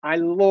 I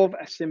love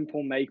a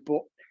simple make,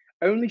 but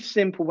only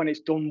simple when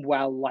it's done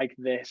well like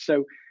this.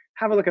 So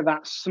have a look at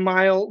that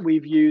smile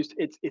we've used.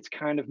 It's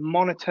kind of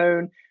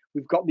monotone.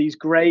 We've got these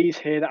grays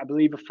here that I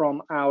believe are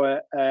from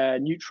our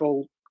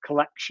neutral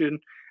collection.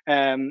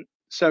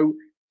 So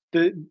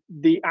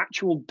the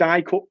actual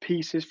die cut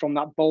pieces from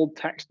that bold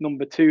text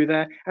number 2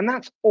 there, and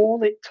that's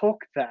all it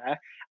took there.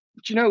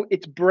 Do you know,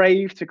 it's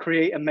brave to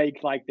create a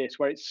make like this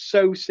where it's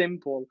so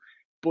simple,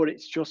 but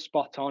it's just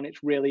spot on.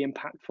 It's really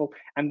impactful,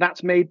 and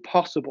that's made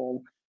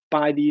possible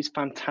by these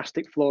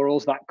fantastic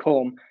florals that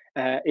come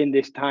in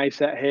this die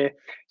set here.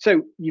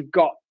 So you've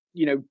got,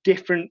 you know,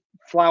 different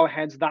flower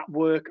heads that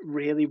work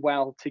really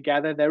well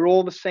together. They're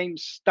all the same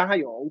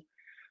style,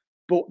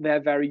 but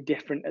they're very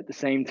different at the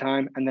same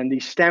time. And then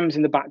these stems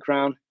in the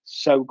background,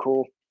 so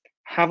cool.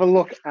 Have a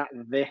look at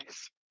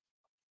this.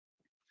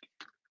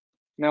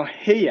 Now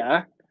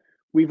here,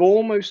 we've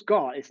almost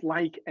got, it's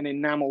like an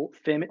enamel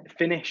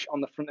finish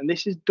on the front. And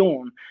this is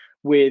done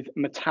with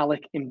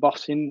metallic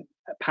embossing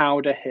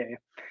powder here.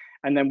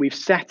 And then we've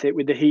set it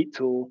with the heat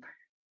tool.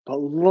 But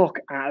look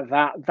at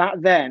that.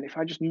 That then, if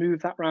I just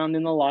move that around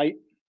in the light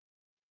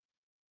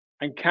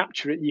and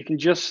capture it, you can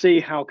just see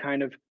how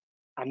kind of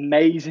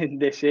amazing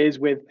this is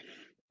with,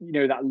 you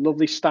know, that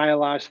lovely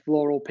stylized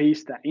floral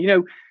piece there. You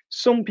know,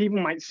 some people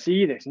might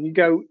see this and you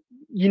go,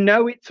 you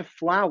know, it's a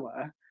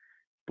flower,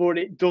 but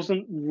it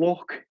doesn't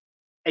look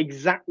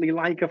exactly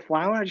like a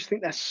flower. I just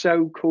think they're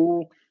so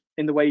cool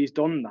in the way he's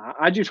done that.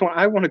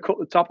 I want to cut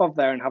the top off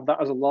there and have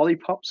that as a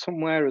lollipop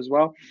somewhere as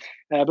well.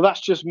 But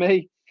that's just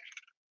me.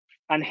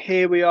 And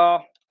here we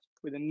are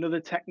with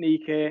another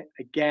technique here.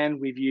 Again,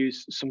 we've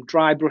used some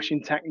dry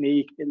brushing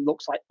technique. It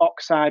looks like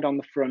oxide on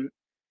the front,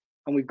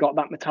 and we've got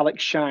that metallic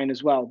shine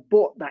as well.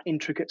 But that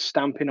intricate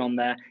stamping on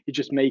there, you're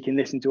just making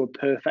this into a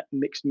perfect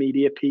mixed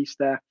media piece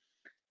there.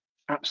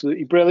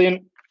 Absolutely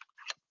brilliant.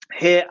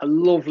 Here, a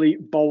lovely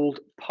bold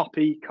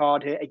poppy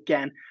card here.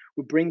 Again,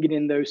 we're bringing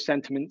in those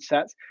sentiment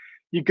sets.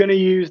 You're going to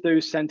use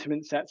those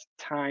sentiment sets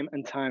time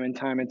and time and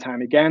time and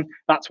time again.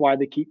 That's why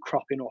they keep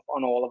cropping up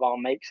on all of our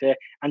makes here.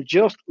 And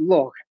just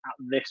look at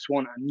this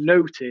one and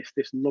notice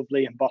this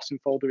lovely embossing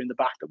folder in the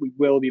back that we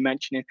will be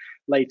mentioning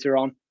later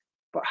on.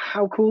 But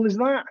how cool is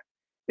that?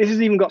 This has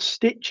even got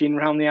stitching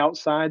around the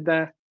outside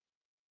there.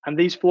 And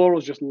these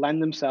florals just lend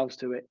themselves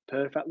to it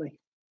perfectly.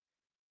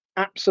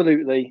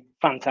 Absolutely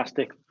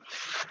fantastic.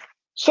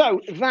 So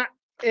that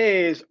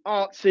is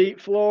Artsy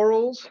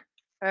Florals.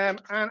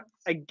 And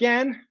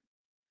again,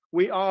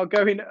 we are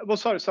going, well,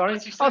 sorry,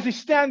 Artsy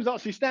Stems,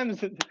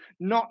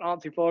 not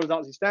Artsy Florals,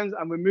 Artsy Stems.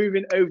 And we're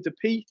moving over to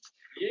Pete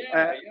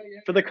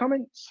for the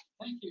comments.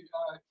 Thank you.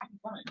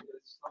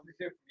 It's lovely to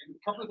hear from you.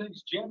 A couple of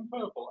things. Gem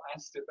Purple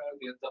asked about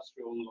the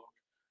industrial look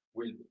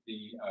with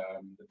the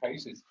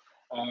faces.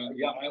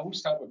 Yeah, I always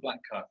start with black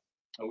card.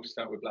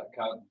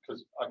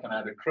 Because I can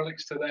add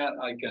acrylics to that.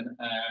 I can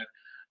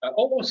add,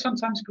 or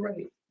sometimes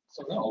grey.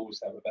 So I don't always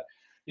start with that.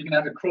 You can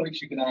add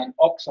acrylics, you can add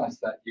oxides,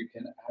 that you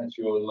can add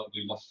your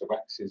lovely luster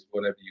waxes,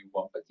 whatever you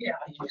want. But yeah,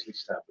 I usually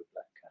start with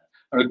black card.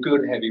 And a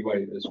good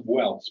heavyweight as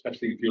well,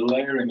 especially if you're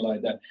layering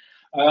like that.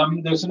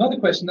 There's another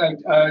question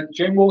now.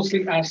 Jane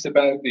Wolseley asked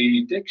about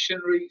the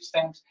dictionary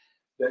stamps.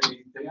 They're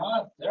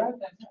out there now.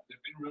 They've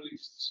been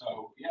released.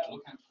 So yeah,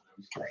 look out for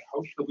those. I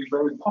hope they'll be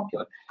very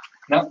popular.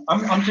 Now,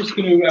 I'm just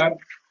going to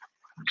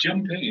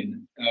jump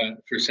in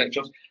for a sec,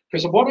 Josh,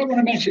 because what I want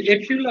to mention,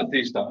 if you love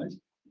these dies,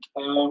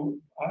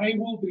 I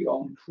will be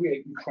on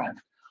Create and Craft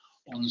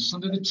on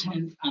Sunday the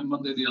 10th and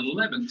Monday the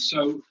 11th.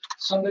 So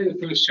Sunday, the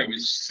first show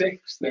is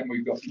 6, then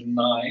we've got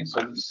 9,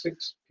 so it's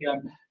 6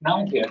 p.m.,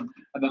 9 p.m.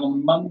 And then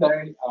on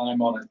Monday,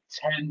 I'm on at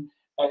 10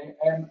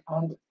 a.m.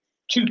 and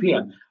 2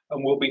 p.m.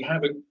 And we'll be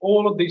having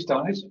all of these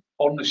dies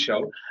on the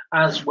show,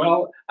 as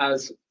well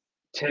as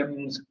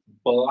Tim's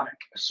black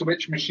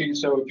switch machine.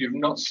 So if you've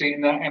not seen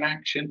that in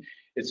action,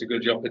 it's a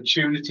good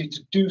opportunity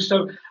to do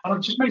so. And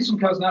I've just made some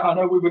cards now. I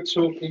know we were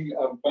talking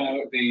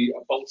about the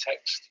bold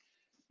text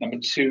number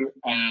 2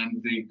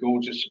 and the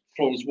gorgeous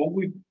florals. Well,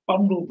 we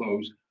bundled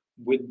those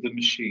with the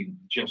machine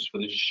just for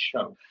this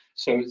show.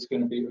 So it's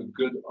going to be a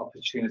good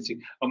opportunity.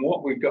 And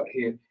what we've got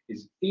here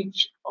is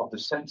each of the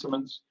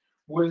sentiments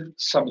with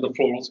some of the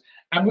florals,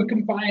 and we're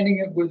combining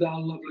it with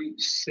our lovely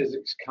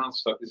Sizzix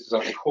cardstock. This is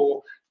our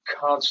core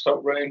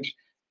cardstock range.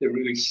 They're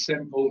really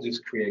simple,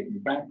 just creating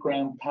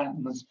background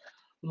patterns.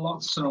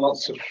 Lots and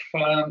lots of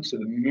fun to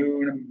the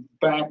moon and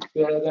back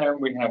there. Then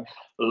we have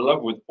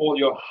Love with All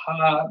Your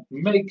Heart,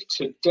 Make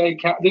Today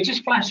Count. They're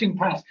just flashing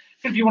past.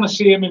 If you want to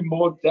see them in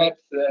more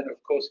depth, then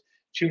of course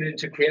tune in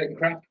to Create and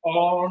Craft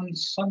on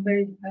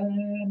Sunday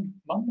and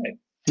Monday.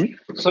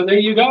 So there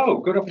you go.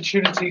 Good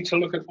opportunity to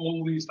look at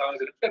all these dies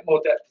in a bit more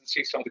depth and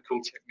see some of the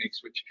cool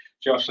techniques which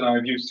Josh and I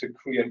have used to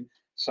create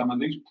some of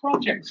these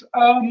projects.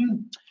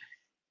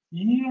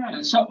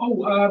 Yeah. So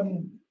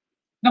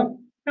no,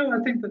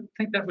 I think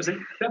that was it.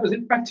 That was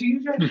it. Back to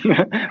you, Josh.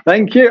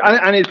 Thank you.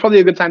 And it's probably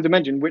a good time to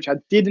mention, which I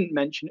didn't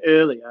mention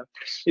earlier,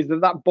 is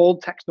that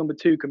bold text number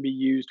 2 can be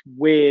used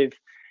with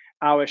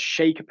our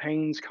shaker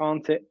panes,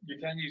 can't it? You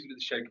can use it with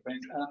the shaker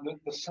panes, and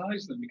the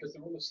size of them, because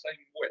they're all the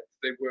same width,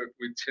 they work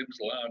with Tim's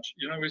large.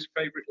 You know his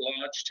favorite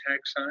large tag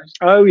size?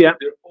 Oh yeah.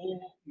 They're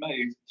all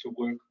made to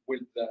work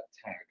with that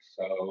tag.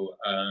 So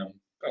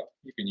well,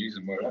 you can use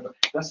them wherever.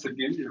 That's the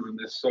beauty of them.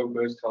 They're so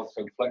versatile,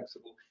 so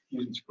flexible.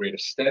 Use them to create a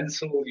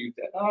stencil. You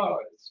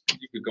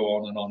could go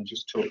on and on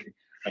just talking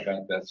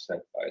about that set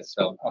by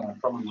itself. And I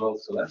probably will,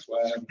 so that's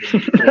why I'm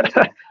going to talk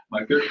to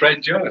my good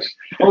friend Josh.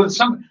 Oh,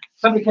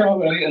 somebody came up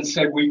earlier and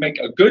said we make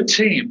a good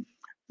team.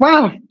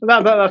 Wow,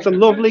 that's a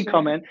lovely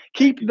comment.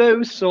 Keep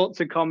those sorts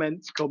of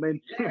comments coming.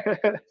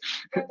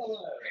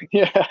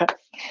 Yeah.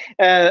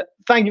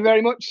 Thank you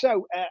very much.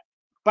 So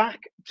back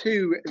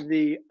to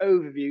the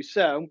overview.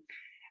 So,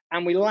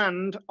 and we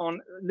land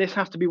on, this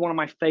has to be one of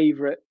my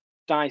favorite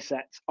die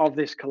sets of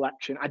this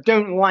collection. I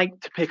don't like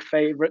to pick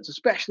favorites,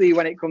 especially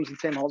when it comes to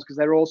Tim Holtz, because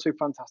they're all so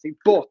fantastic.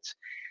 But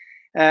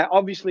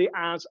obviously,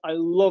 as a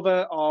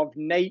lover of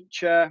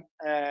nature,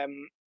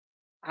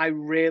 I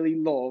really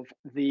love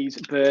these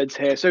birds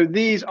here. So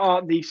these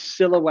are the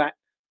silhouette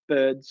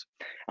birds.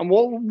 And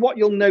what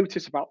you'll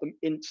notice about them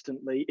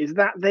instantly is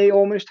that they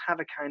almost have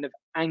a kind of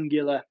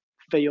angular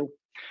feel.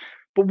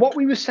 But what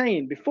we were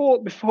saying before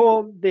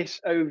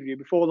this overview,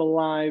 before the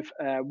live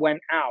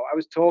went out, I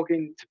was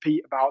talking to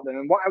Pete about them.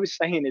 And what I was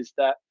saying is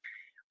that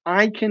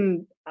I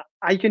can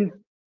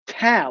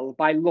tell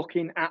by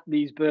looking at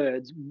these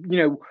birds,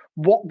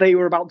 what they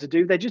were about to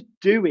do. They're just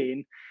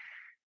doing,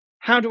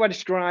 how do I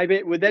describe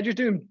it? Well, they're just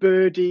doing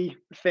birdie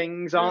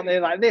things, aren't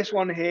they? Like this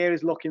one here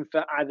is looking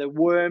for either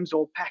worms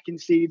or pecking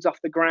seeds off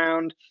the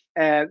ground.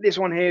 This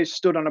one here is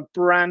stood on a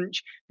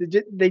branch.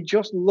 They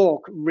just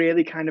look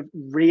really kind of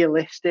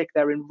realistic.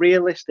 They're in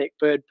realistic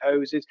bird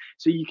poses.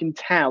 So you can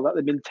tell that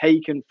they've been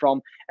taken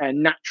from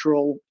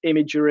natural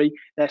imagery.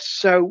 They're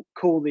so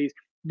cool,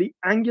 the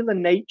angular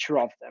nature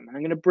of them.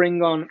 I'm going to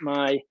bring on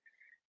my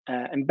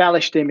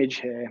embellished image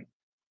here.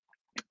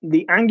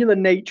 The angular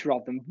nature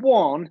of them,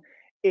 one,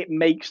 it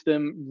makes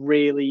them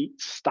really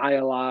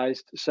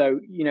stylized. So,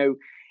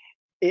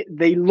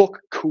 they look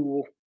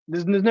cool.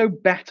 There's no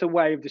better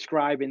way of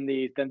describing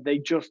these than they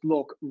just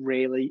look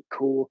really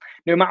cool.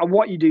 No matter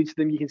what you do to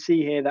them, you can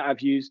see here that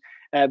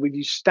we've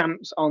used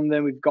stamps on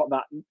them. We've got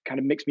that kind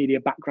of mixed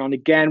media background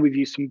again. We've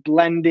used some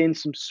blending,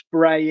 some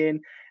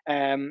spraying,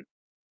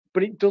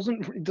 but it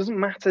doesn't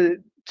matter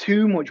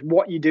too much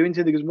what you're doing to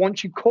them, because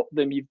once you cut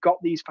them, you've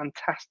got these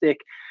fantastic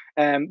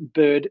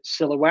bird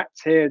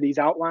silhouettes here, these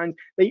outlines.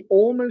 They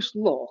almost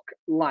look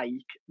like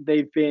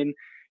they've been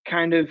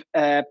kind of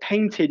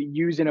painted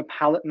using a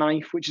palette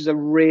knife, which is a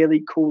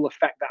really cool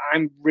effect that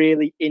I'm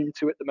really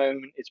into at the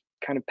moment. It's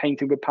kind of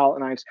painted with palette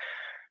knives,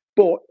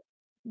 but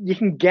you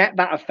can get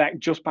that effect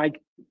just by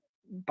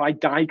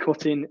die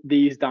cutting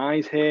these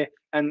dies here.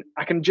 And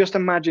I can just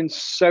imagine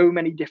so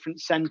many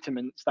different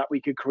sentiments that we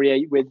could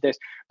create with this.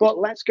 But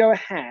let's go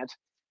ahead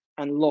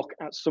and look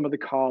at some of the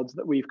cards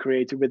that we've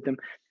created with them.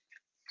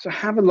 So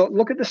have a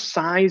look at the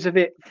size of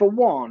it. For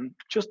one,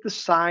 just the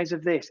size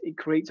of this, it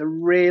creates a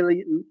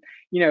really,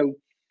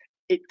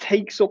 it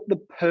takes up the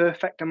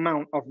perfect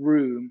amount of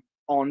room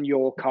on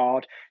your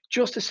card.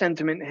 Just a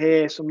sentiment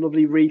here, some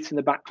lovely wreaths in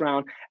the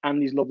background,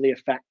 and these lovely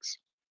effects.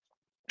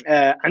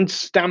 And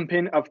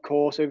stamping, of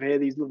course, over here,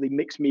 these lovely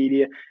mixed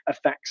media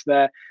effects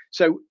there.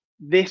 So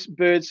this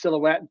bird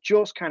silhouette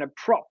just kind of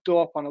propped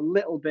up on a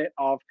little bit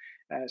of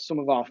some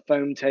of our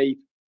foam tape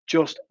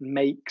just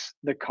makes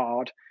the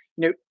card.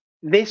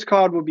 This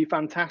card would be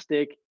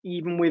fantastic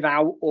even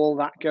without all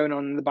that going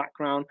on in the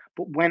background,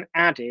 but when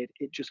added,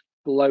 it just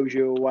blows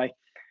you away.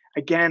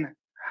 Again,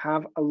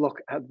 have a look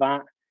at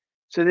that.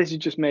 So this is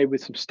just made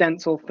with some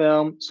stencil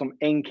film, some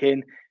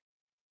inking,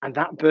 and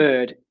that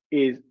bird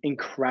is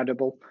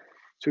incredible.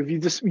 So if you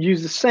just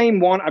use the same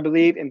one, I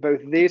believe, in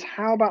both of these,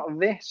 how about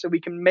this? So we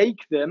can make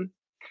them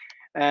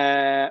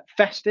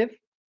festive,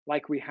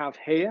 like we have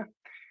here.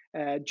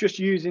 Just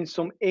using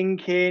some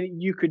inking.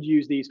 You could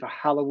use these for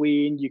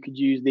Halloween. You could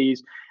use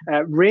these.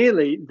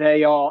 Really,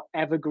 they are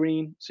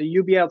evergreen. So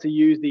you'll be able to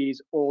use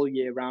these all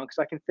year round, because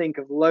I can think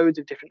of loads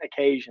of different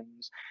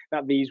occasions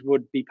that these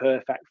would be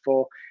perfect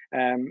for.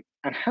 And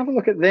have a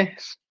look at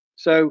this.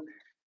 So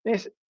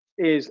this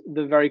is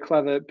the very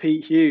clever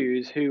Pete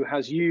Hughes, who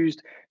has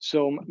used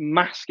some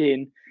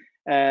masking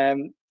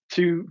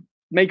to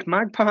make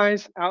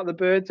magpies out of the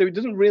bird. So it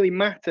doesn't really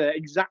matter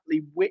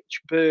exactly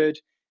which bird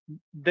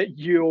that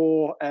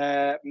you're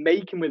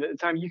making with at the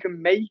time. You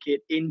can make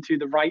it into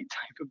the right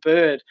type of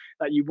bird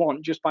that you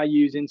want just by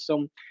using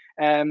some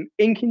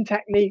inking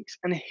techniques.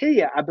 And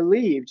here, I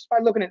believe, just by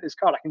looking at this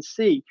card, I can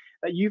see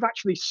that you've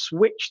actually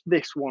switched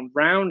this one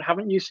round,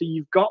 haven't you? So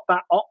you've got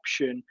that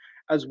option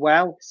as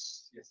well.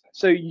 Yes.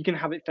 So you can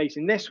have it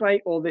facing this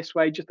way or this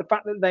way. Just the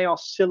fact that they are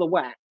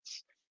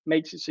silhouettes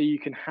makes it so you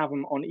can have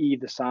them on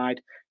either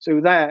side.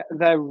 So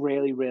they're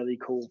really, really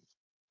cool.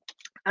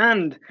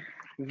 And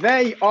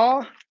they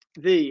are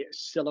the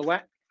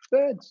silhouette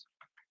birds.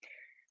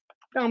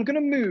 Now I'm going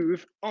to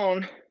move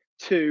on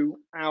to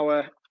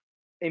our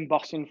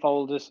embossing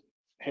folders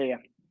here.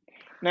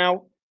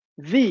 Now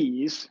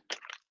these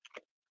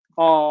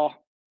are,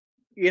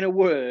 in a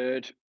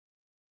word,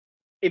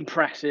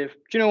 impressive.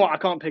 Do you know what? I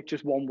can't pick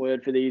just one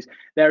word for these.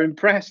 They're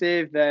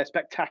impressive, they're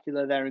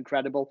spectacular, they're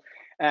incredible.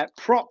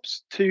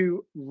 Props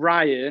to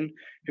Ryan,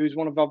 who's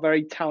one of our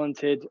very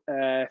talented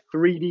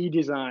 3D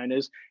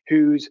designers,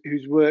 who's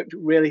worked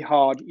really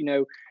hard. You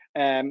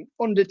know,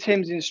 under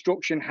Tim's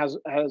instruction, has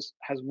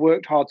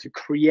worked hard to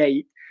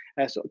create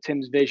sort of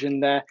Tim's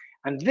vision there.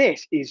 And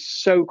this is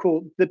so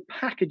cool. The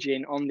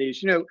packaging on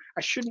these, you know,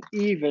 I shouldn't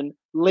even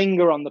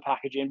linger on the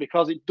packaging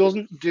because it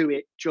doesn't do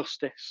it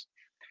justice.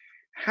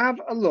 Have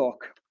a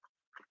look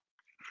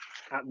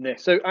at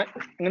this. So I'm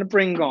going to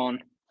bring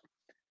on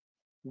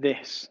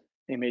this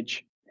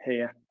image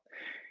here.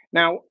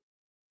 Now,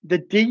 the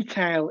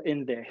detail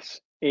in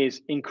this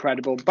is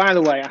incredible. By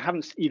the way, I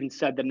haven't even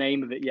said the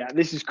name of it yet.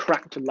 This is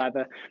cracked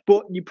leather,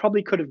 but you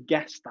probably could have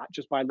guessed that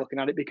just by looking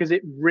at it because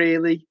it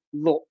really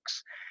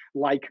looks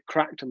like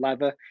cracked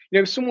leather. You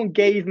know, if someone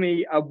gave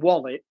me a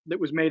wallet that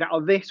was made out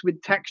of this with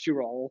texture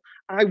roll,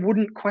 I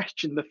wouldn't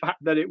question the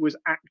fact that it was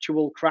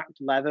actual cracked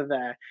leather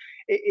there.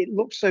 It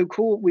looks so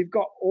cool. We've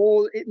got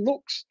all, it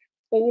looks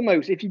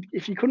almost, if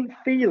you couldn't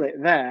feel it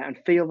there and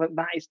feel that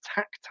that is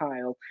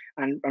tactile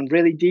and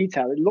really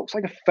detailed, it looks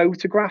like a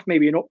photograph,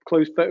 maybe an up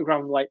close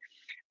photograph of like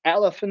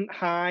elephant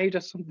hide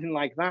or something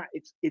like that.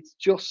 It's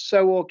just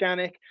so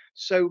organic,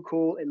 so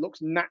cool. It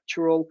looks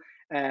natural.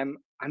 I'm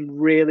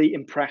really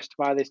impressed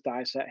by this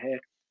die set here.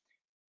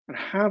 And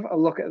have a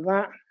look at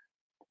that.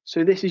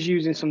 So this is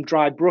using some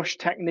dry brush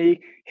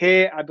technique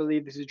here. I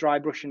believe this is dry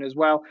brushing as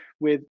well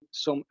with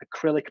some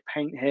acrylic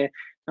paint here.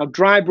 Now,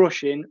 dry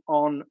brushing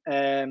on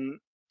a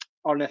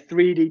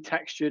 3D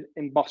textured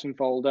embossing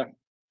folder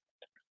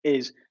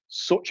is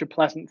such a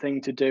pleasant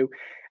thing to do.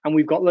 And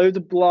we've got loads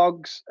of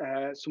blogs,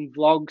 some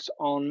vlogs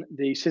on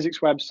the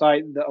Sizzix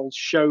website that will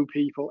show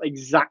people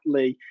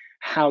exactly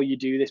how you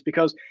do this,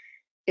 because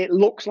it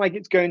looks like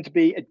it's going to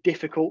be a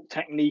difficult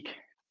technique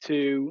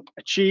to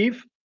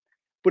achieve,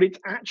 but it's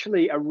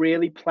actually a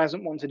really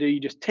pleasant one to do. You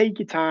just take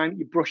your time,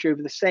 you brush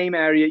over the same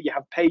area, you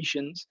have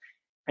patience,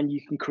 and you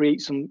can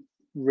create some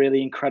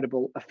really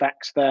incredible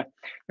effects there.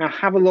 Now,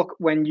 have a look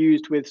when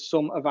used with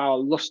some of our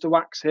luster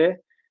wax here.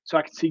 So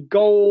I can see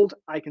gold,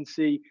 I can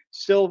see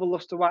silver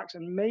luster wax,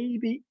 and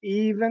maybe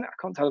even, I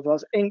can't tell if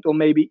that's inked, or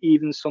maybe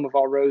even some of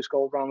our rose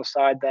gold around the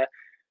side there.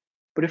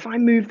 But if I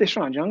move this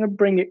around, I'm going to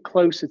bring it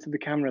closer to the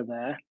camera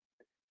there.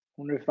 I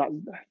wonder if that,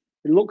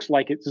 it looks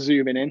like it's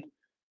zooming in.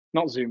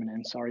 Not zooming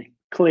in, sorry,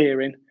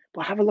 clearing.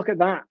 But have a look at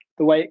that,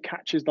 the way it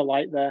catches the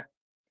light there.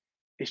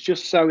 It's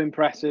just so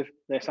impressive,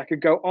 this. I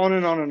could go on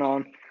and on and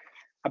on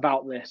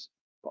about this,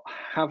 but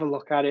have a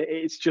look at it.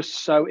 It's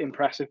just so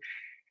impressive.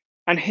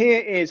 And here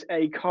is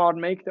a card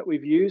make that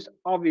we've used.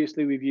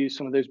 Obviously, we've used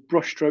some of those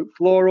brushstroke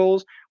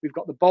florals. We've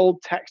got the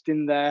bold text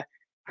in there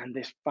and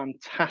this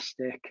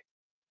fantastic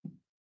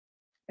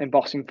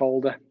embossing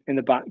folder in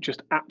the back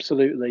just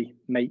absolutely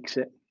makes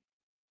it.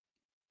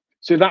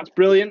 So that's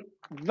brilliant.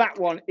 That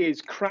one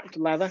is cracked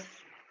leather.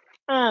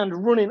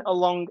 And running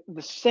along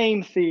the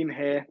same theme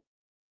here,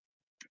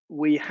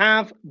 we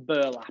have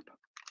burlap.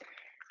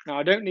 Now,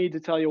 I don't need to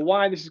tell you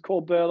why this is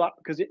called burlap,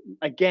 because it,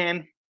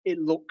 again, it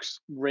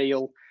looks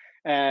real.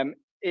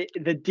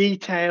 The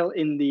detail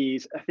in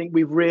these, I think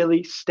we've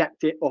really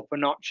stepped it up a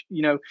notch.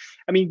 You know,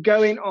 I mean,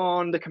 going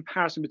on the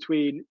comparison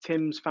between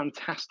Tim's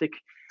fantastic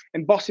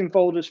embossing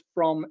folders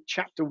from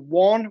chapter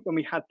 1, when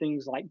we had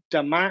things like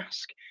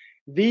damask,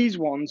 these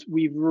ones,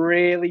 we've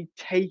really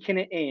taken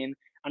it in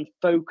and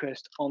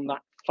focused on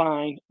that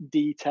fine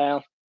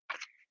detail.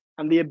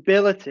 And the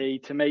ability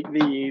to make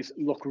these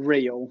look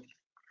real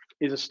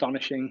is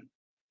astonishing.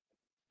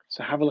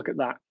 So have a look at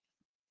that.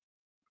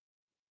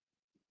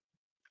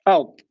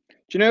 Oh,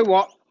 do you know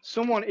what?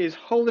 Someone is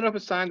holding up a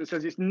sign that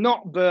says it's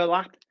not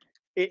burlap,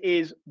 it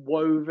is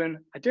woven.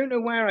 I don't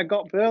know where I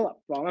got burlap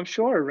from. I'm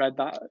sure I read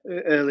that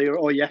earlier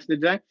or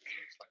yesterday.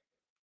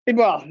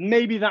 Well,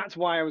 maybe that's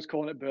why I was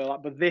calling it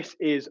burlap, but this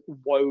is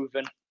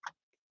woven.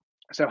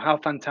 So how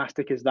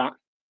fantastic is that?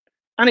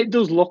 And it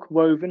does look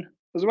woven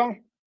as well.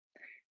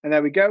 And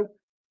there we go.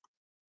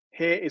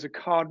 Here is a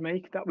card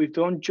make that we've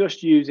done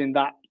just using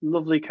that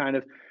lovely kind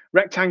of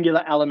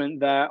rectangular element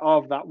there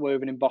of that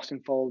woven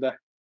embossing folder.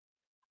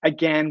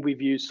 Again,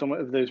 we've used some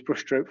of those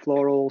brushstroke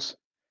florals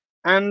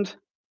and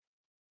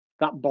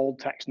that bold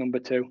text number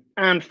 2.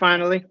 And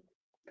finally,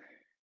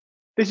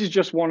 this is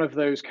just one of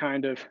those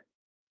kind of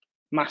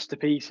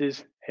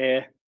masterpieces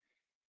here.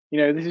 You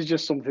know, this is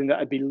just something that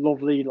would be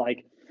lovely,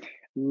 like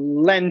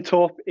lent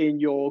up in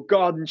your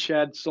garden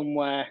shed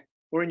somewhere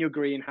or in your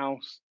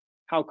greenhouse.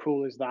 How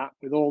cool is that,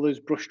 with all those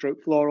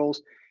brushstroke florals?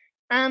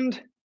 And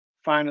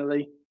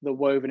finally, the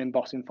woven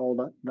embossing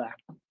folder there.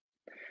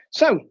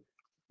 So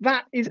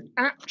that is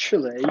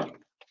actually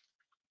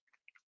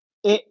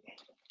it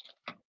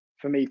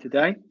for me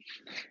today.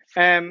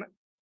 So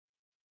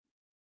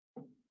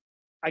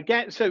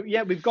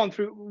yeah, we have gone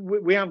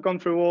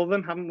through all of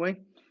them, haven't we?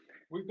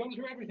 We've gone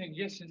through everything.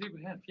 Yes, indeed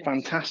we have. Yes.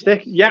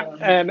 Fantastic. Yes.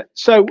 Yeah.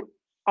 So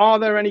are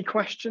there any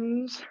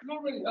questions?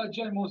 Not really.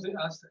 Jane Mosley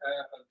asked,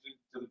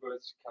 do the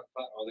birds cut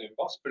flat or they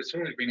embossed? But it's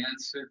already been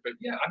answered. But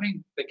yeah, I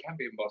mean, they can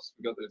be embossed.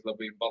 We've got those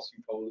lovely embossing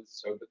folders.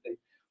 So, but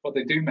what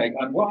they do make,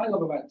 and what I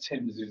love about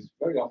Tim's is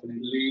very often he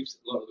leaves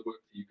a lot of the work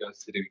for you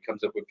guys to do. He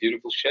comes up with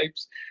beautiful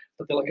shapes,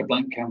 but they're like a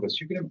blank canvas.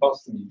 You can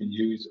emboss them. You can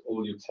use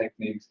all your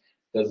techniques.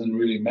 Doesn't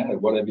really matter,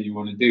 whatever you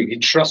want to do. He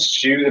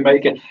trusts you to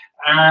make it.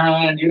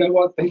 And you know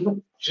what? They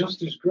look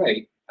just as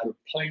great out of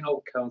plain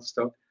old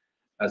cardstock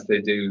as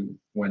they do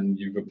when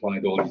you've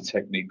applied all your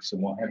techniques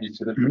and what have you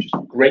to them. Just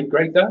great,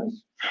 great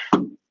dies.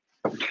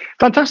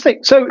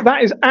 Fantastic. So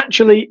that is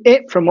actually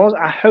it from us.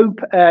 I hope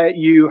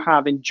you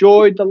have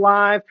enjoyed the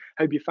live.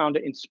 I hope you found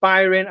it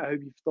inspiring. I hope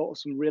you've thought of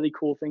some really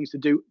cool things to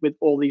do with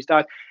all these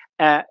dies.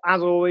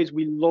 As always,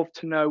 we love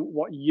to know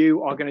what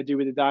you are going to do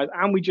with the dies,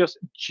 and we just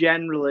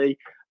generally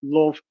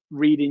love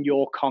reading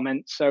your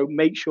comments. So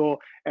make sure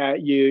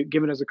you're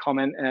giving us a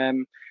comment.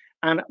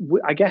 And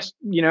I guess,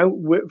 you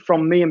know,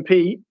 from me and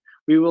Pete,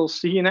 we will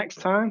see you next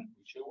time.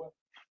 Sure will.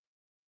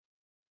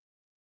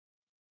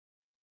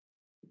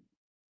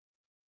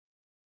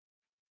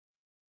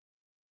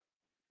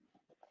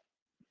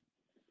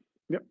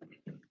 Yep.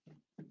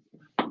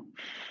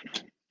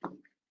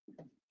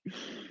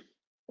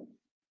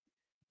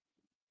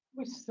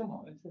 We're still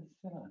on. It's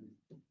still on.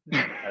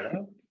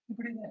 Hello?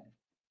 Anybody there?